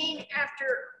that mean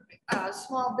after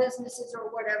small businesses or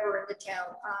whatever in the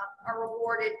town are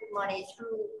awarded money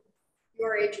through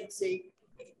your agency,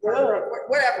 whatever?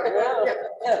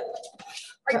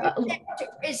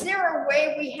 Is there a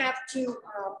way we have to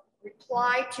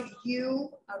reply to you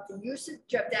of the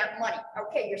usage of that money?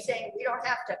 Okay, you're saying we don't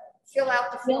have to fill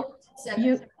out the form.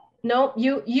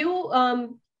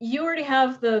 you already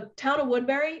have, the town of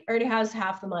Woodbury already has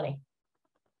half the money.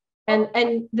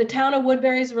 And the town of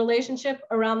Woodbury's relationship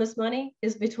around this money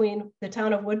is between the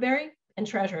town of Woodbury and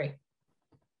Treasury.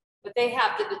 But they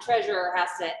have to, the treasurer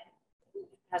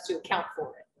has to account for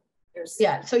it.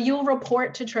 Yeah, so you'll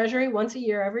report to Treasury once a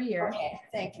year, every year. Okay,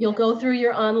 thank you. You'll go through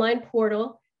your online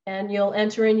portal and you'll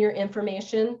enter in your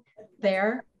information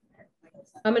there.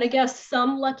 I'm going to guess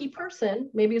some lucky person,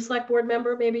 maybe a select board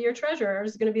member, maybe your treasurer,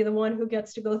 is going to be the one who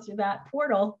gets to go through that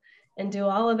portal and do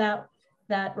all of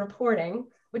that reporting,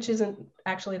 which isn't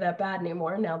actually that bad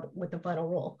anymore now with the final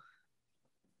rule.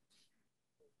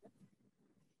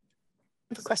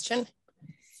 I have a question.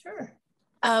 Sure.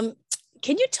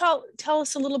 Can you tell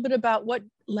us a little bit about what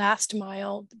last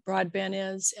mile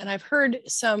broadband is? And I've heard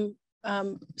some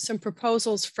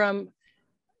proposals from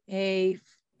a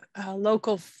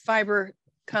local fiber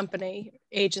company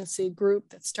agency group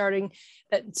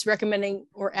that's recommending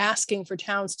or asking for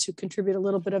towns to contribute a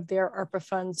little bit of their ARPA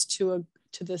funds to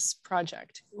this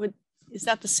project. Is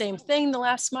that the same thing, the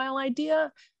last mile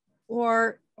idea,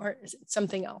 or is it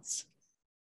something else?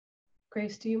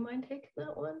 Grace, do you mind taking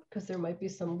that one? Because there might be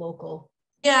some local.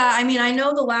 Yeah, I mean, I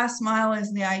know the last mile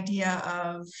is the idea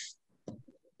of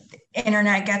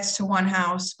internet gets to one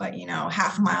house, but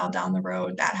half a mile down the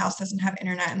road, that house doesn't have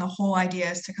internet. And the whole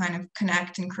idea is to kind of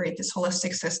connect and create this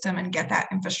holistic system and get that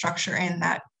infrastructure in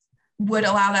that would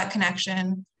allow that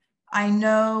connection. I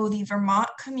know the Vermont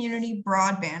Community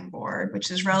Broadband Board, which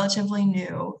is relatively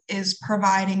new, is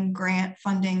providing grant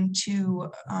funding to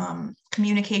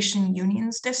communication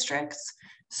unions districts.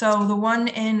 So the one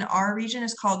in our region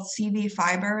is called CV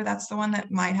Fiber. That's the one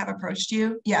that might have approached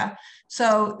you. Yeah.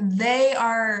 So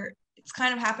it's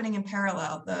kind of happening in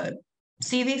parallel. The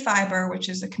CV Fiber, which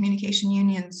is a communication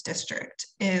unions district,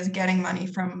 is getting money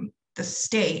from the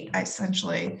state,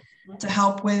 essentially, to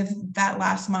help with that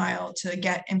last mile to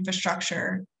get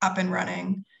infrastructure up and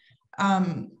running.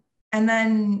 And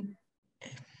then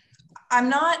I'm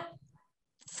not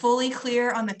fully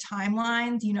clear on the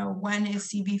timelines, when is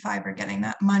CV Fiber getting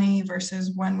that money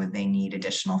versus when would they need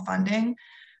additional funding.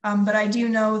 But I do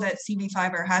know that CV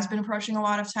Fiber has been approaching a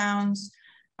lot of towns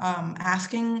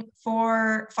asking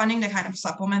for funding to kind of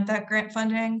supplement that grant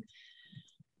funding.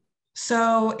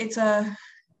 So it's an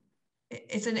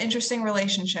interesting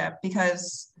relationship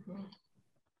because,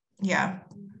 yeah.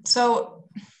 So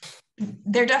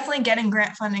they're definitely getting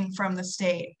grant funding from the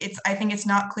state. I think it's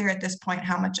not clear at this point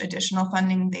how much additional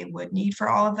funding they would need for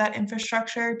all of that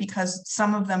infrastructure because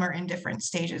some of them are in different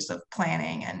stages of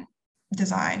planning and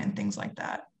design and things like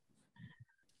that.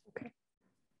 Okay.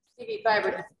 CV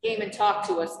Fiber came and talked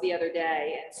to us the other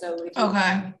day. And so if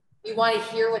you want to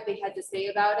hear what they had to say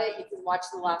about it, you can watch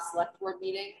the last select board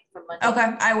meeting from Monday.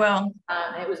 Okay, I will.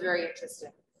 It was very interesting.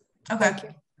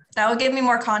 Okay, that will give me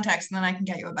more context and then I can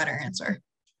get you a better answer.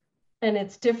 And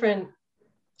it's different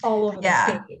all over the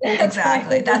state.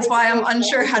 Exactly. That's why I'm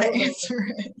unsure how to answer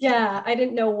it. Yeah, I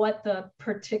didn't know what the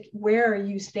where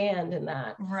you stand in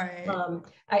that. Right.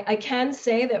 I can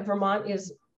say that Vermont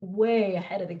is way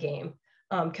ahead of the game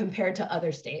compared to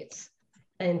other states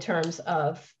in terms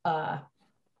of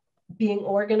being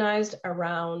organized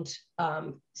around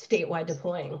statewide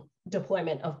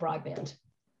deployment of broadband.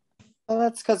 Well,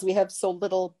 that's because we have so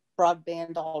little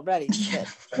broadband already.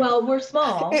 Well, we're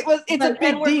small. It's a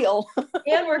big deal.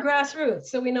 And we're grassroots,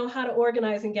 so we know how to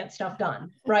organize and get stuff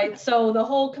done, right? So the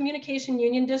whole communication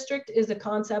union district is a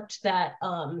concept that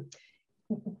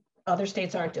other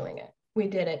states aren't doing it. We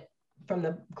did it from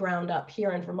the ground up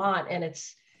here in Vermont, and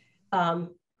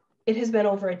it has been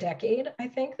over a decade, I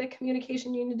think, the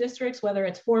communication union districts, whether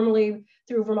it's formally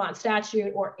through Vermont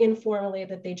statute or informally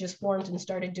that they just formed and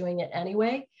started doing it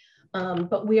anyway.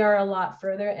 But we are a lot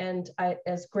further. And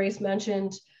as Grace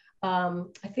mentioned,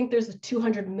 I think there's a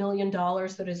 $200 million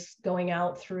that is going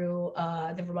out through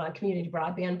the Vermont Community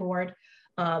Broadband Board.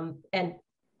 And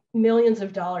millions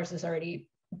of dollars is already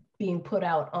being put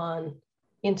out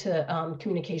into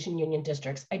communication union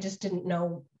districts. I just didn't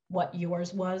know what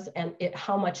yours was and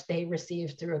how much they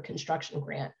received through a construction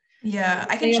grant. Yeah,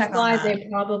 I can check on that. They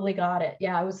probably got it.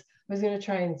 Yeah, I was going to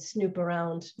try and snoop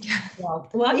around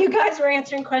while you guys were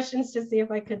answering questions to see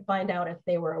if I could find out if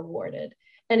they were awarded.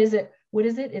 And what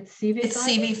is it? It's CV Fiber? It's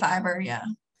CV Fiber, yeah.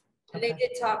 And they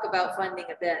did talk about funding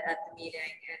a bit at the meeting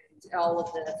and all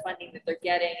of the funding that they're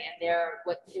getting. And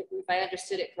if I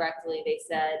understood it correctly, they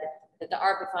said that the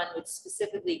ARPA fund would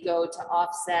specifically go to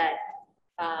offset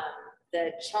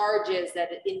the charges that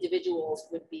individuals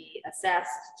would be assessed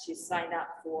to sign up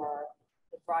for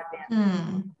the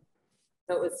broadband.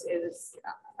 So it was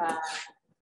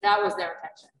that was their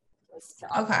intention. Was to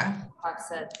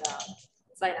offset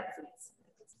sign up fees.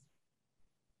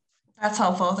 That's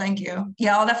helpful. Thank you.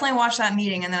 Yeah, I'll definitely watch that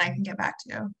meeting and then I can get back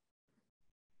to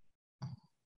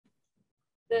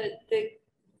you. The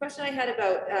question I had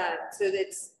about, so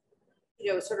that's,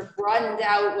 you know, sort of broadened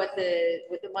out what the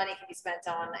money can be spent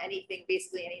on, anything,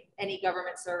 basically any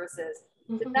government services.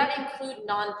 Does that include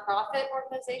nonprofit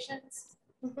organizations?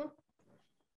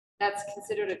 That's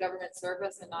considered a government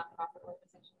service and nonprofit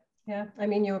organization? Yeah, I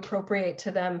mean, you appropriate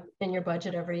to them in your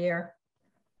budget every year.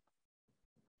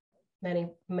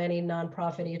 Many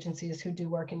nonprofit agencies who do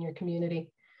work in your community.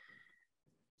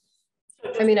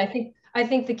 I mean, I think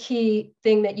the key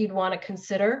thing that you'd want to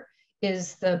consider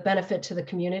is the benefit to the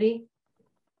community.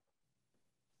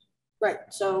 Right.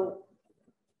 So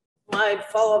my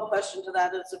follow-up question to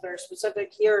that is a very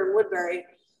specific. Here in Woodbury,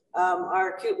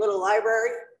 our cute little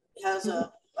library has an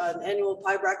annual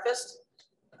pie breakfast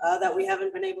that we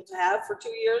haven't been able to have for 2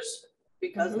 years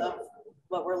because of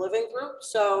what we're living through.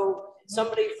 So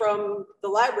somebody from the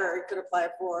library could apply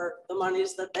for the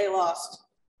monies that they lost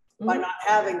by not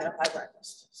having their pie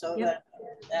breakfast. So that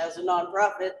as a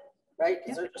nonprofit, right,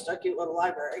 because they're just a cute little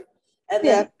library. And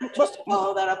then just to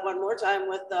follow that up one more time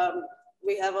with,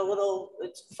 we have a little,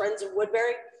 it's Friends of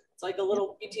Woodbury. It's like a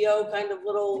little PTO kind of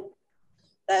little,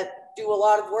 that do a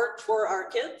lot of work for our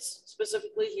kids,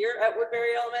 specifically here at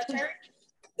Woodbury Elementary.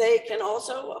 They can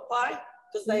also apply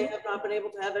because they have not been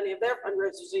able to have any of their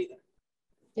fundraisers either.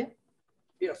 Yeah.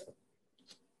 Beautiful.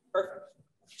 Perfect.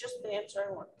 Just the answer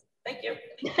I want. Thank you.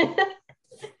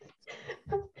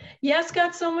 Yes,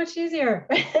 got so much easier.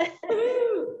 Very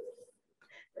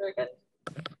good.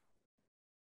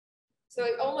 So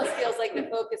it almost feels like the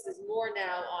focus is more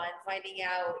now on finding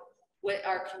out what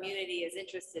our community is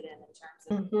interested in terms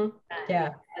of yeah,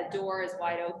 the door is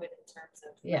wide open in terms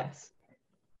of yes.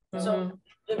 So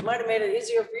it might have made it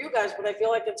easier for you guys, but I feel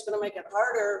like it's going to make it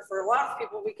harder for a lot of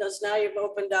people because now you've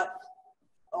opened up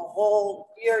a whole,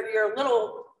 your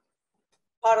little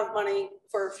pot of money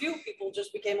for a few people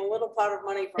just became a little pot of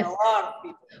money for a lot of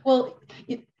people. Well,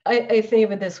 I think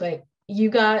of it this way. You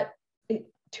got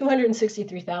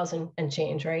 263,000 and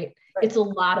change, right? It's a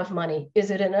lot of money.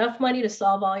 Is it enough money to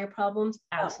solve all your problems?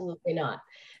 Absolutely not.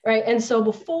 Right. And so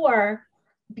before,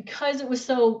 because it was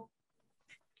so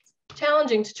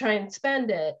challenging to try and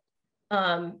spend it,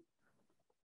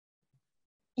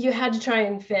 you had to try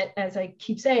and fit, as I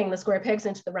keep saying, the square pegs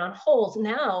into the round holes.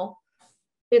 Now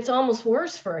it's almost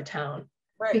worse for a town.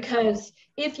 Right. Because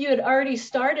if you had already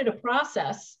started a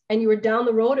process and you were down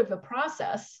the road of a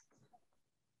process,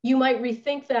 you might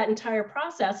rethink that entire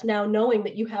process now knowing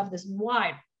that you have this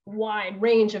wide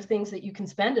range of things that you can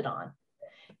spend it on.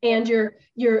 And your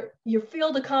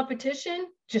field of competition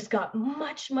just got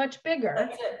much bigger.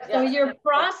 Yeah. So your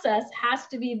process has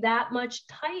to be that much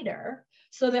tighter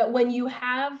so that when you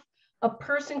have a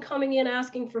person coming in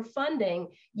asking for funding,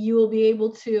 you will be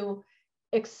able to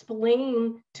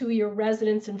explain to your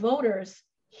residents and voters,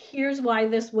 here's why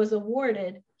this was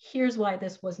awarded, here's why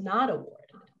this was not awarded.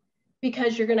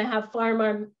 Because you're going to have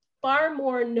far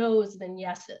more no's than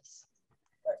yeses.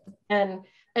 And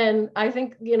I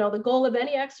think, you know, the goal of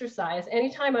any exercise,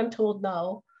 anytime I'm told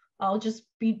no, I'll just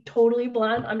be totally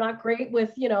blunt. I'm not great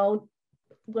with, you know,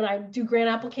 when I do grant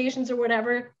applications or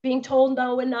whatever, being told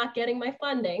no and not getting my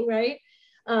funding, right?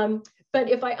 But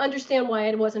if I understand why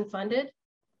it wasn't funded,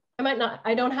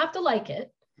 I don't have to like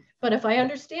it, but if I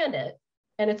understand it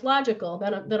and it's logical,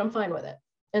 then I'm fine with it.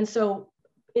 And so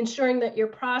ensuring that your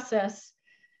process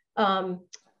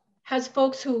has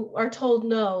folks who are told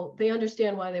no, they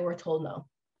understand why they were told no,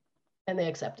 and they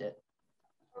accept it.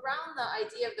 Around the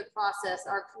idea of the process,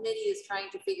 our committee is trying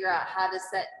to figure out how to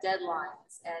set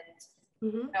deadlines, and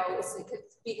you know,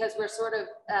 because we're sort of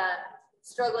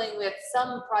struggling with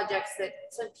some projects that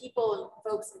some people and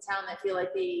folks in town that feel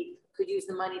like they could use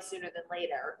the money sooner than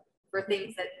later for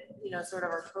things that, you know, sort of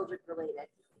are COVID related.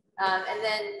 And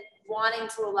then wanting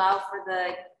to allow for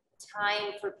the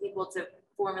time for people to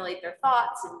formulate their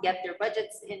thoughts and get their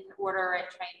budgets in order and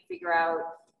trying to figure out,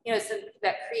 you know, so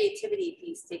that creativity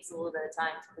piece takes a little bit of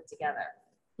time to put together.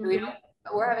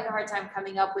 So we're having a hard time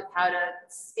coming up with how to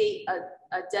state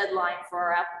a deadline for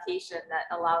our application that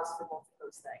allows for both of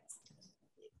those things.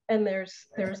 And there's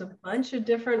a bunch of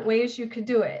different ways you could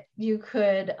do it. You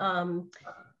could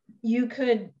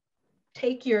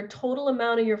take your total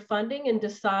amount of your funding and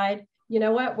decide, you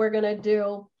know what, we're going to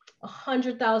do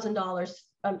 $100,000.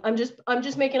 I'm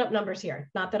just making up numbers here.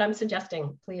 Not that I'm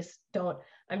suggesting, please don't.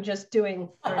 I'm just doing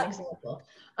for an example.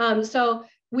 So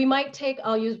we might take,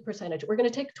 I'll use percentage. We're going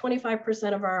to take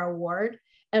 25% of our award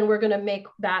and we're going to make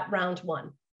that round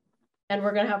one. And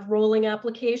we're going to have rolling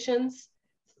applications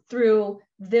through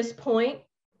this point,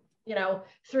 you know,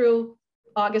 through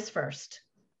August 1st.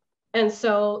 And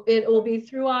so it will be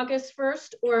through August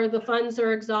 1st, or the funds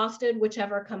are exhausted,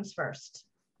 whichever comes first,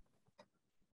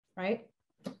 right?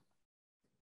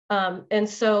 And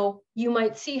so you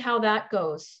might see how that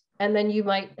goes. And then you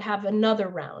might have another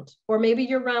round, or maybe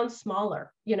your round's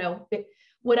smaller, you know,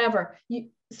 whatever.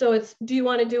 So it's, do you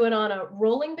want to do it on a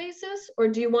rolling basis, or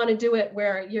do you want to do it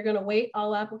where you're going to wait,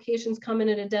 all applications come in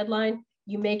at a deadline,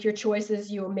 you make your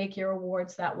choices, you will make your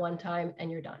awards that one time,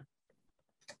 and you're done?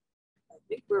 I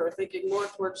think we were thinking more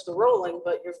towards the rolling,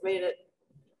 but you've made it,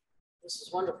 this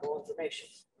is wonderful information.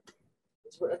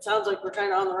 It sounds like we're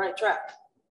kind of on the right track.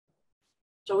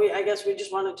 So I guess we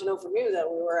just wanted to know from you that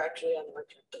we were actually on the right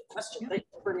track. Good question. Thank you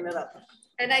for bringing it up.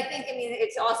 And I think, I mean,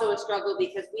 it's also a struggle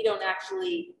because we don't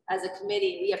actually, as a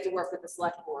committee, we have to work with the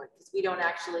select board, because we don't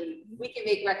actually, we can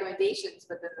make recommendations,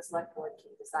 but then the select board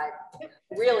can decide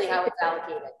really how it's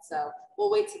allocated. So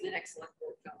we'll wait till the next select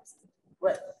board comes.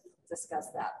 Right. Discuss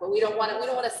that, but we don't want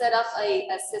to set up a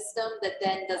system that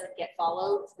then doesn't get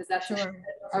followed, because that's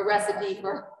a recipe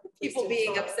for people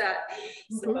being upset.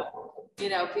 So, you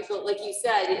know, people, like you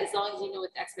said, as long as you know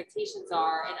what the expectations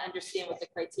are and understand what the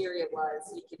criteria was,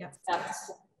 you can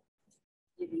accept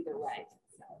it either way.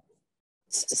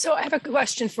 So I have a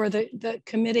question for the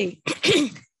committee.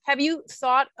 Have you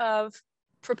thought of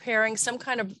preparing some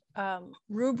kind of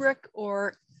rubric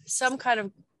or some kind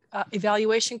of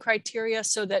evaluation criteria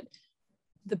so that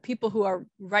the people who are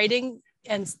writing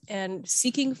and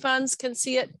seeking funds can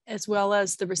see it, as well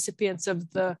as the recipients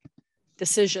of the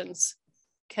decisions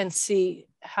can see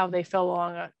how they fell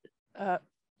along a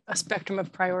spectrum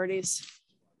of priorities?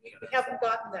 We haven't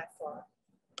gotten that far.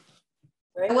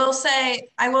 Right?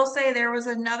 I will say there was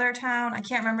another town, I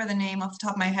can't remember the name off the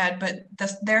top of my head, but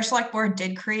their select board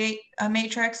did create a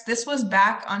matrix. This was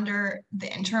back under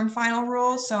the interim final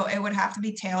rule, so it would have to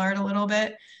be tailored a little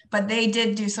bit, but they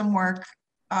did do some work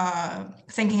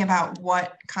thinking about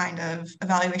what kind of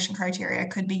evaluation criteria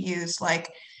could be used. Like,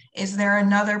 is there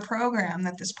another program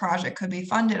that this project could be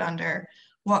funded under?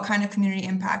 What kind of community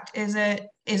impact is it?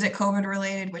 Is it COVID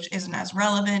related, which isn't as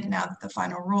relevant now that the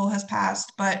final rule has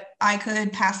passed? But I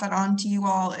could pass that on to you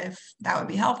all if that would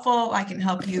be helpful. I can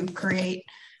help you create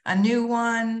a new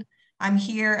one. I'm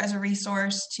here as a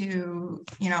resource to,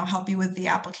 you know, help you with the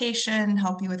application,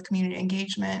 help you with community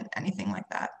engagement, anything like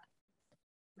that.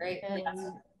 Great.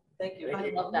 Thank you.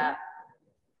 I love that.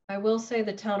 I will say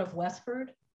the town of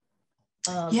Westford.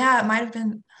 Yeah, it might have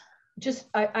been. Just,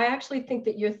 I actually think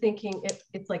that you're thinking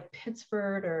it's like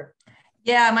Pittsford or.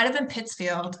 Yeah, it might have been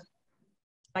Pittsfield.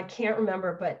 I can't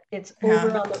remember, but it's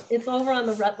over on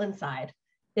the Rutland side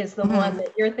is the one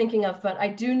that you're thinking of. But I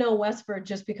do know Westford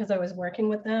just because I was working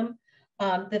with them,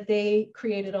 that they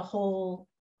created a whole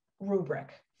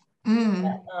rubric.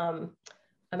 That,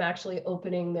 I'm actually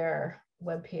opening their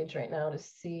webpage right now to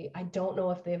see. I don't know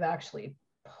if they've actually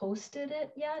posted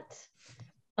it yet.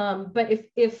 But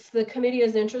if the committee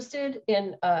is interested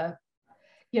in,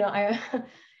 you know,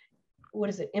 what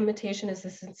is it? Imitation is the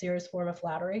sincerest form of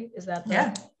flattery. Is that the,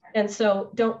 yeah? And so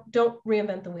don't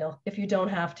reinvent the wheel. If you don't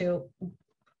have to,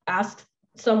 ask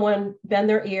someone, bend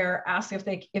their ear, ask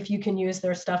if you can use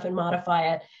their stuff and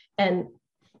modify it. And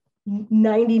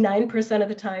 99% of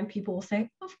the time, people will say,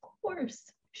 of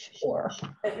course, sure.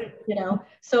 You know,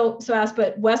 so ask.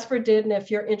 But Westford did, and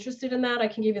if you're interested in that, I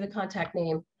can give you the contact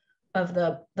name of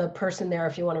the person there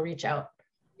if you want to reach out.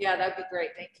 Yeah, that'd be great.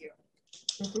 Thank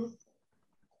you.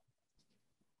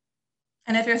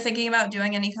 And if you're thinking about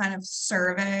doing any kind of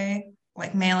survey,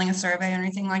 like mailing a survey or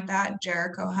anything like that,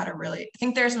 Jericho had a really, I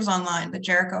think theirs was online, but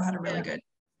Jericho had a really good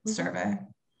survey.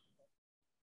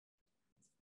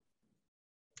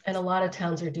 And a lot of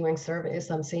towns are doing surveys,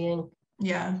 I'm seeing.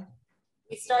 Yeah.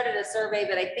 We started a survey,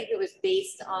 but I think it was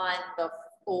based on the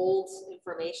old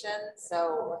information.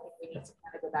 So I think we need to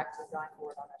kind of go back to the drawing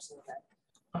board on our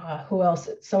survey. Who else?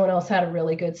 Someone else had a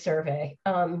really good survey.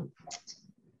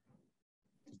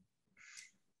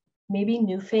 Maybe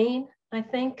Newfane, I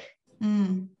think.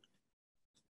 And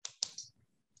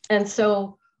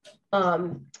so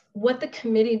what the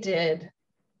committee did,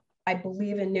 I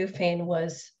believe in Newfane,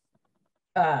 was,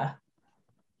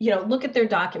 you know, look at their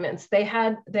documents. They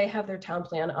have their town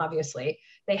plan, obviously.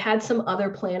 They had some other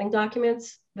planning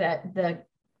documents that the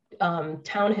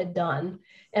town had done.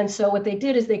 And so what they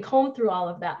did is they combed through all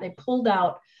of that. They pulled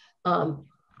out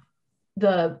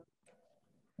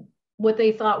what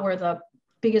they thought were the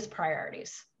biggest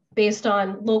priorities based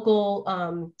on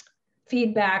local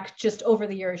feedback just over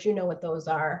the years. You know what those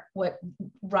are, what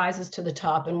rises to the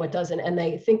top and what doesn't. And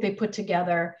they think they put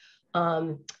together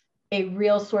a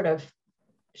real sort of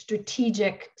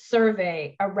strategic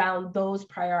survey around those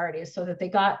priorities so that they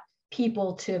got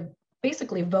people to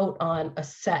basically vote on a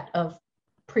set of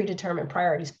predetermined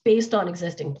priorities based on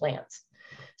existing plans.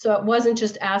 So it wasn't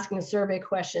just asking survey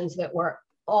questions that were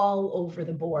all over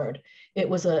the board. It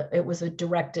was a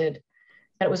directed,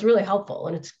 and it was really helpful,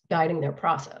 and it's guiding their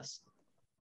process.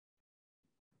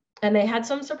 And they had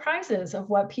some surprises of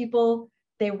what people,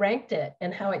 they ranked it,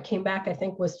 and how it came back, I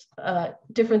think, was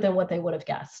different than what they would have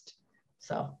guessed.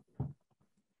 So.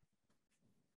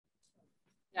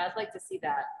 Yeah, I'd like to see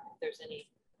that if there's any.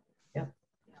 Yeah.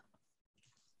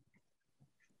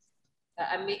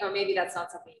 I mean, or maybe that's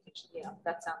not something you can,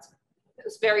 that sounds, it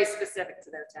was very specific to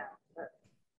their town.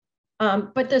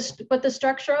 But the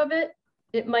structure of it,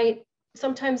 it might,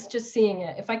 sometimes just seeing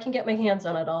it, if I can get my hands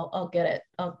on it, I'll get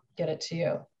it to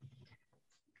you.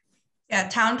 Yeah,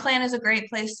 town plan is a great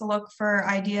place to look for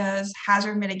ideas.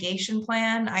 Hazard mitigation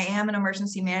plan. I am an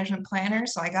emergency management planner,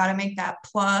 so I got to make that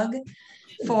plug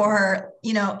for,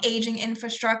 aging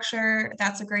infrastructure.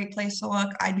 That's a great place to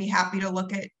look. I'd be happy to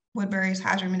look at Woodbury's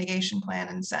hazard mitigation plan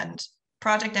and send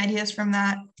project ideas from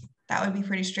that. That would be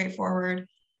pretty straightforward.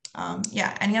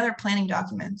 Yeah, any other planning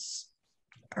documents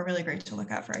are really great to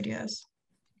look at for ideas.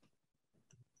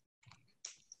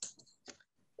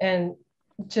 And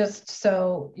just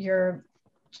so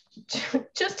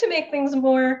just to make things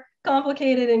more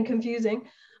complicated and confusing,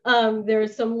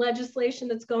 there's some legislation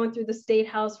that's going through the State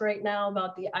House right now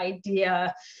about the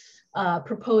idea,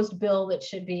 proposed bill that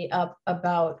should be up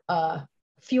about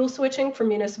fuel switching for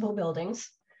municipal buildings.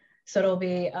 So it'll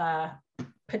be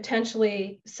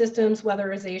potentially systems,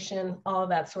 weatherization, all of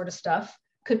that sort of stuff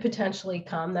could potentially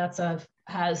come.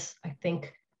 Has, I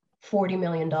think, $40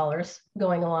 million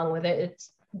going along with it. It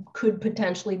could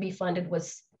potentially be funded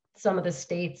with some of the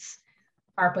state's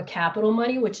ARPA capital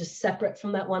money, which is separate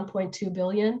from that 1.2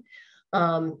 billion.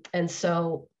 And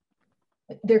so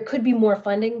there could be more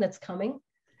funding that's coming.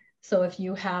 So if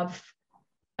you have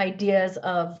ideas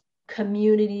of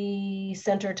community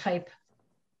center type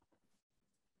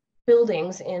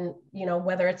buildings in,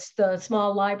 whether it's the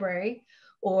small library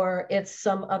or it's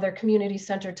some other community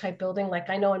center type building, like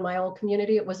I know in my old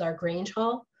community, it was our Grange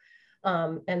Hall.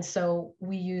 And so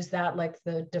we use that like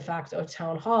the de facto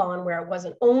town hall, and where it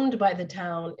wasn't owned by the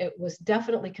town, it was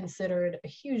definitely considered a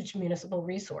huge municipal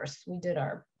resource.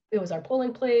 It was our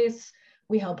polling place.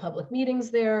 We held public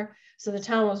meetings there. So the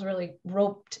town was really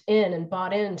roped in and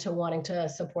bought into wanting to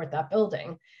support that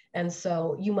building. And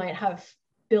so you might have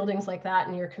buildings like that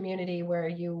in your community where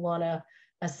you want to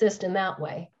assist in that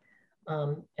way.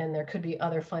 And there could be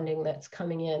other funding that's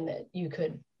coming in that you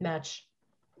could match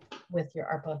with your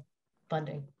ARPA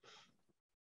funding.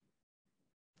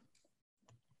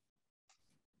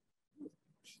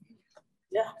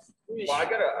 Yeah. Well,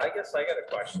 I guess I got a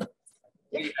question.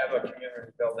 We have a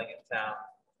community building in town,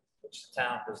 which the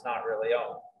town does not really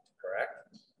own, correct?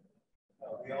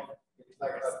 We own, the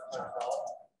town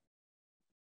hall.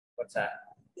 What's that?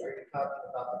 Are you talking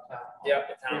about the town hall? Yeah,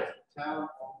 the town. The town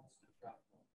owns the town hall.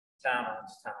 Town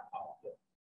owns town hall.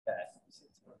 Okay.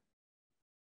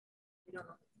 We don't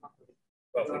know the property.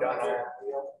 But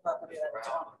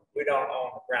we don't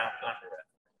own the ground under it.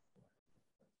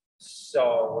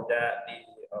 So would that be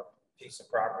a piece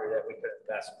of property that we could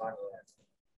invest money in?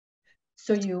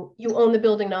 So you own the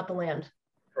building, not the land.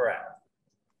 Correct.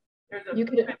 There's a You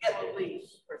could get a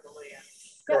lease for the land.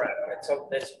 Correct.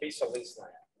 It's a piece of lease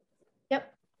land.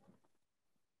 Yep.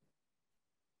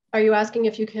 Are you asking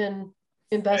if you can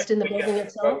invest in the building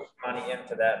itself? Money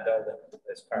into that building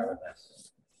as part of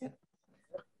this. Yep.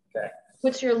 Okay.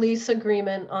 What's your lease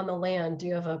agreement on the land? Do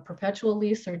you have a perpetual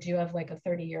lease, or do you have like a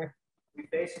 30-year? We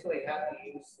basically have to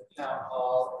use the town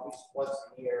hall at least once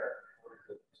a year in order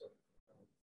to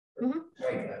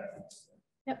trade that.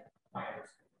 Yep.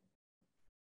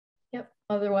 Yep.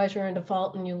 Otherwise, you're in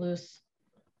default and you lose.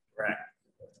 Right.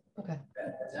 Okay.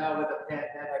 And now with the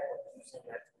pandemic, we're using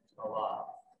it a lot,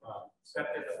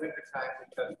 except in the winter time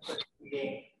because the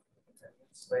heating and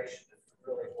insulation is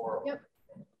really horrible. Yep.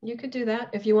 You could do that.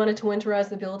 If you wanted to winterize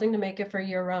the building to make it for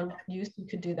year-round use, you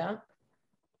could do that.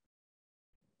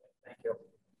 Thank you.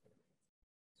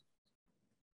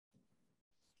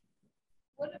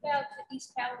 What about the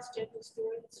East Palace General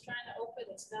Store that's trying to open?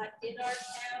 It's not in our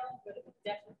town, but it would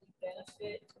definitely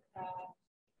benefit.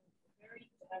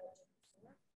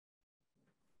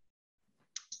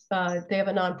 They have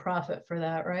a nonprofit for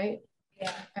that, right?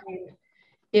 Yeah. I mean,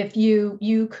 if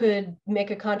you could make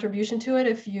a contribution to it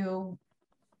if you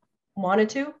wanted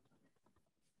to,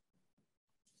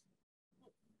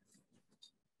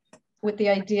 with the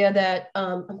idea that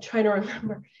I'm trying to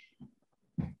remember.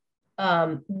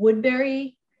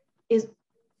 Woodbury is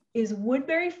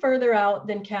Woodbury further out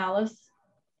than Calais?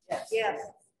 Yes.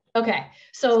 Okay,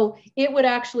 so it would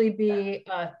actually be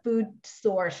a food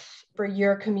source for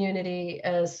your community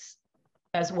as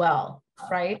well,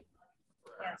 right?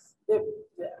 Yes.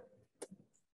 Yeah.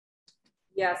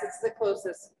 Yes, it's the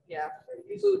closest, yeah,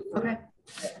 food. Okay.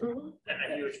 Mm-hmm.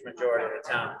 And a huge majority of the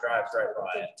town drives right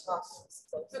by it.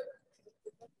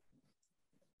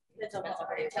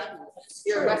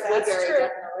 You're West That's Woodbury, true.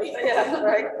 definitely. Yeah,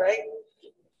 right.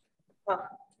 Huh.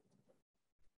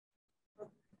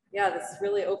 Yeah, this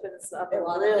really opens up a It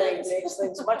lot of really things. makes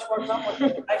things much more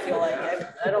complicated, I feel like.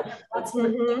 I don't,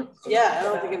 yeah, I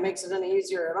don't think it makes it any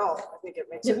easier at all. I think it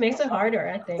makes It makes it harder,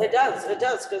 I think. It does,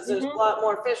 because there's a lot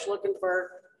more fish looking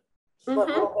for what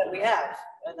little that we have.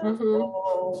 And then,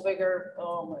 oh, bigger,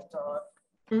 oh my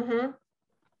God.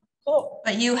 Cool.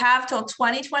 But you have till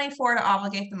 2024 to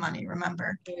obligate the money,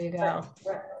 remember? There you go.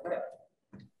 Right.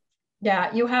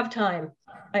 Yeah, you have time.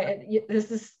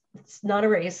 It's not a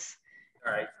race.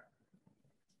 All right.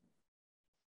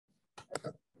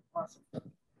 Awesome.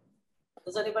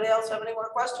 Does anybody else have any more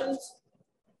questions?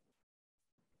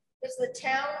 Does the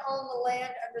town own the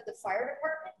land under the fire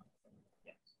department?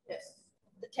 Yes.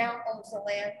 The town owns the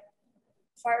land.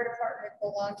 Fire department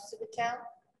belongs to the town?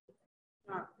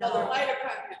 No, The fire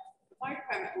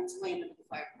department owns land under the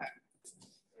fire department.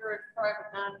 You're a private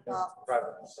non-profit.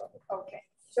 Private. Okay,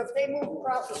 so if they move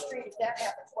across the street, if that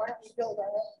happens, why don't we build our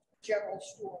own general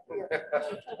store here?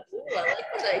 Ooh, I like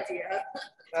that idea.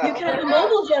 You can have a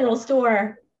mobile general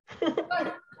store.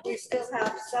 We still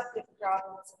have septic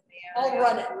problems in the area. I'll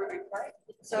run it, right?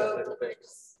 So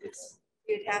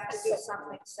you'd have to do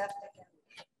something septic.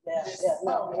 Yeah,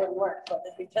 no, it wouldn't work, but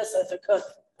if we test it, it could.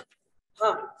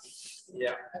 Huh,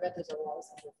 Yeah. I bet there's a lot of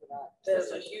support for that.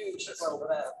 there's a huge problem with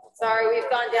that. Sorry, we've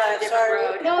gone down a different sorry.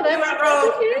 road. No, that's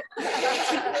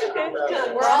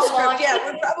Okay. We're all long.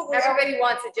 Yeah, we probably. Everybody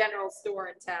wants a general store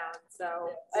in town,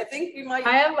 so. I think we might.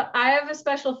 I have a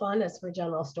special fondness for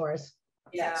general stores.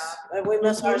 Yes, and we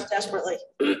miss ours desperately.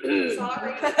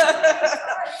 Sorry.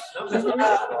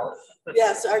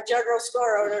 Yes, our general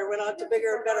store owner went on to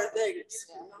bigger and better things.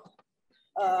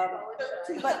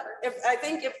 But I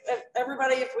think if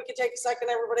everybody, if we could take a second,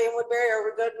 everybody in Woodbury, are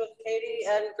we good with Katie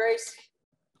and Grace?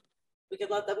 We can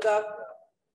let them go?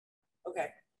 Okay.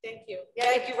 Thank you.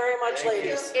 Thank you very much,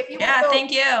 ladies. If you Yeah, want to-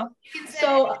 thank you. you can send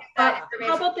So that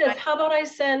how about this? How about I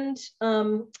send,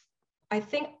 I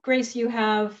think, Grace, you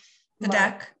have The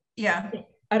deck, yeah.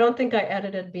 I don't think I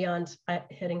edited beyond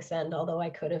hitting send, although I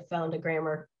could have found a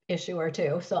grammar issue or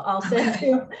two. So I'll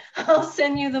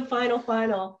send you the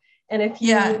final. And if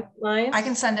you mind, I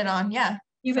can send it on, yeah.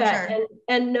 You bet. Sure.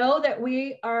 And know that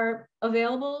we are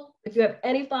available. If you have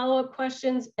any follow-up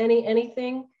questions,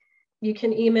 anything, you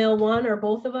can email one or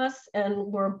both of us, and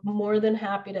we're more than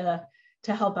happy to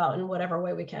help out in whatever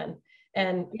way we can.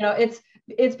 And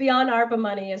it's beyond ARPA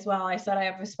money as well. I said I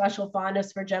have a special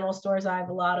fondness for general stores. I have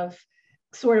a lot of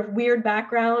sort of weird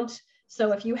background.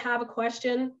 So if you have a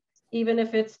question, even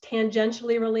if it's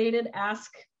tangentially related, ask.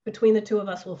 Between the two of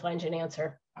us, we'll find you an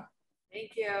answer.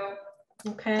 Thank you.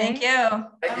 Okay. Thank you.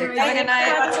 Thank you. Have a good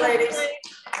night. Ladies.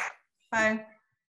 Bye.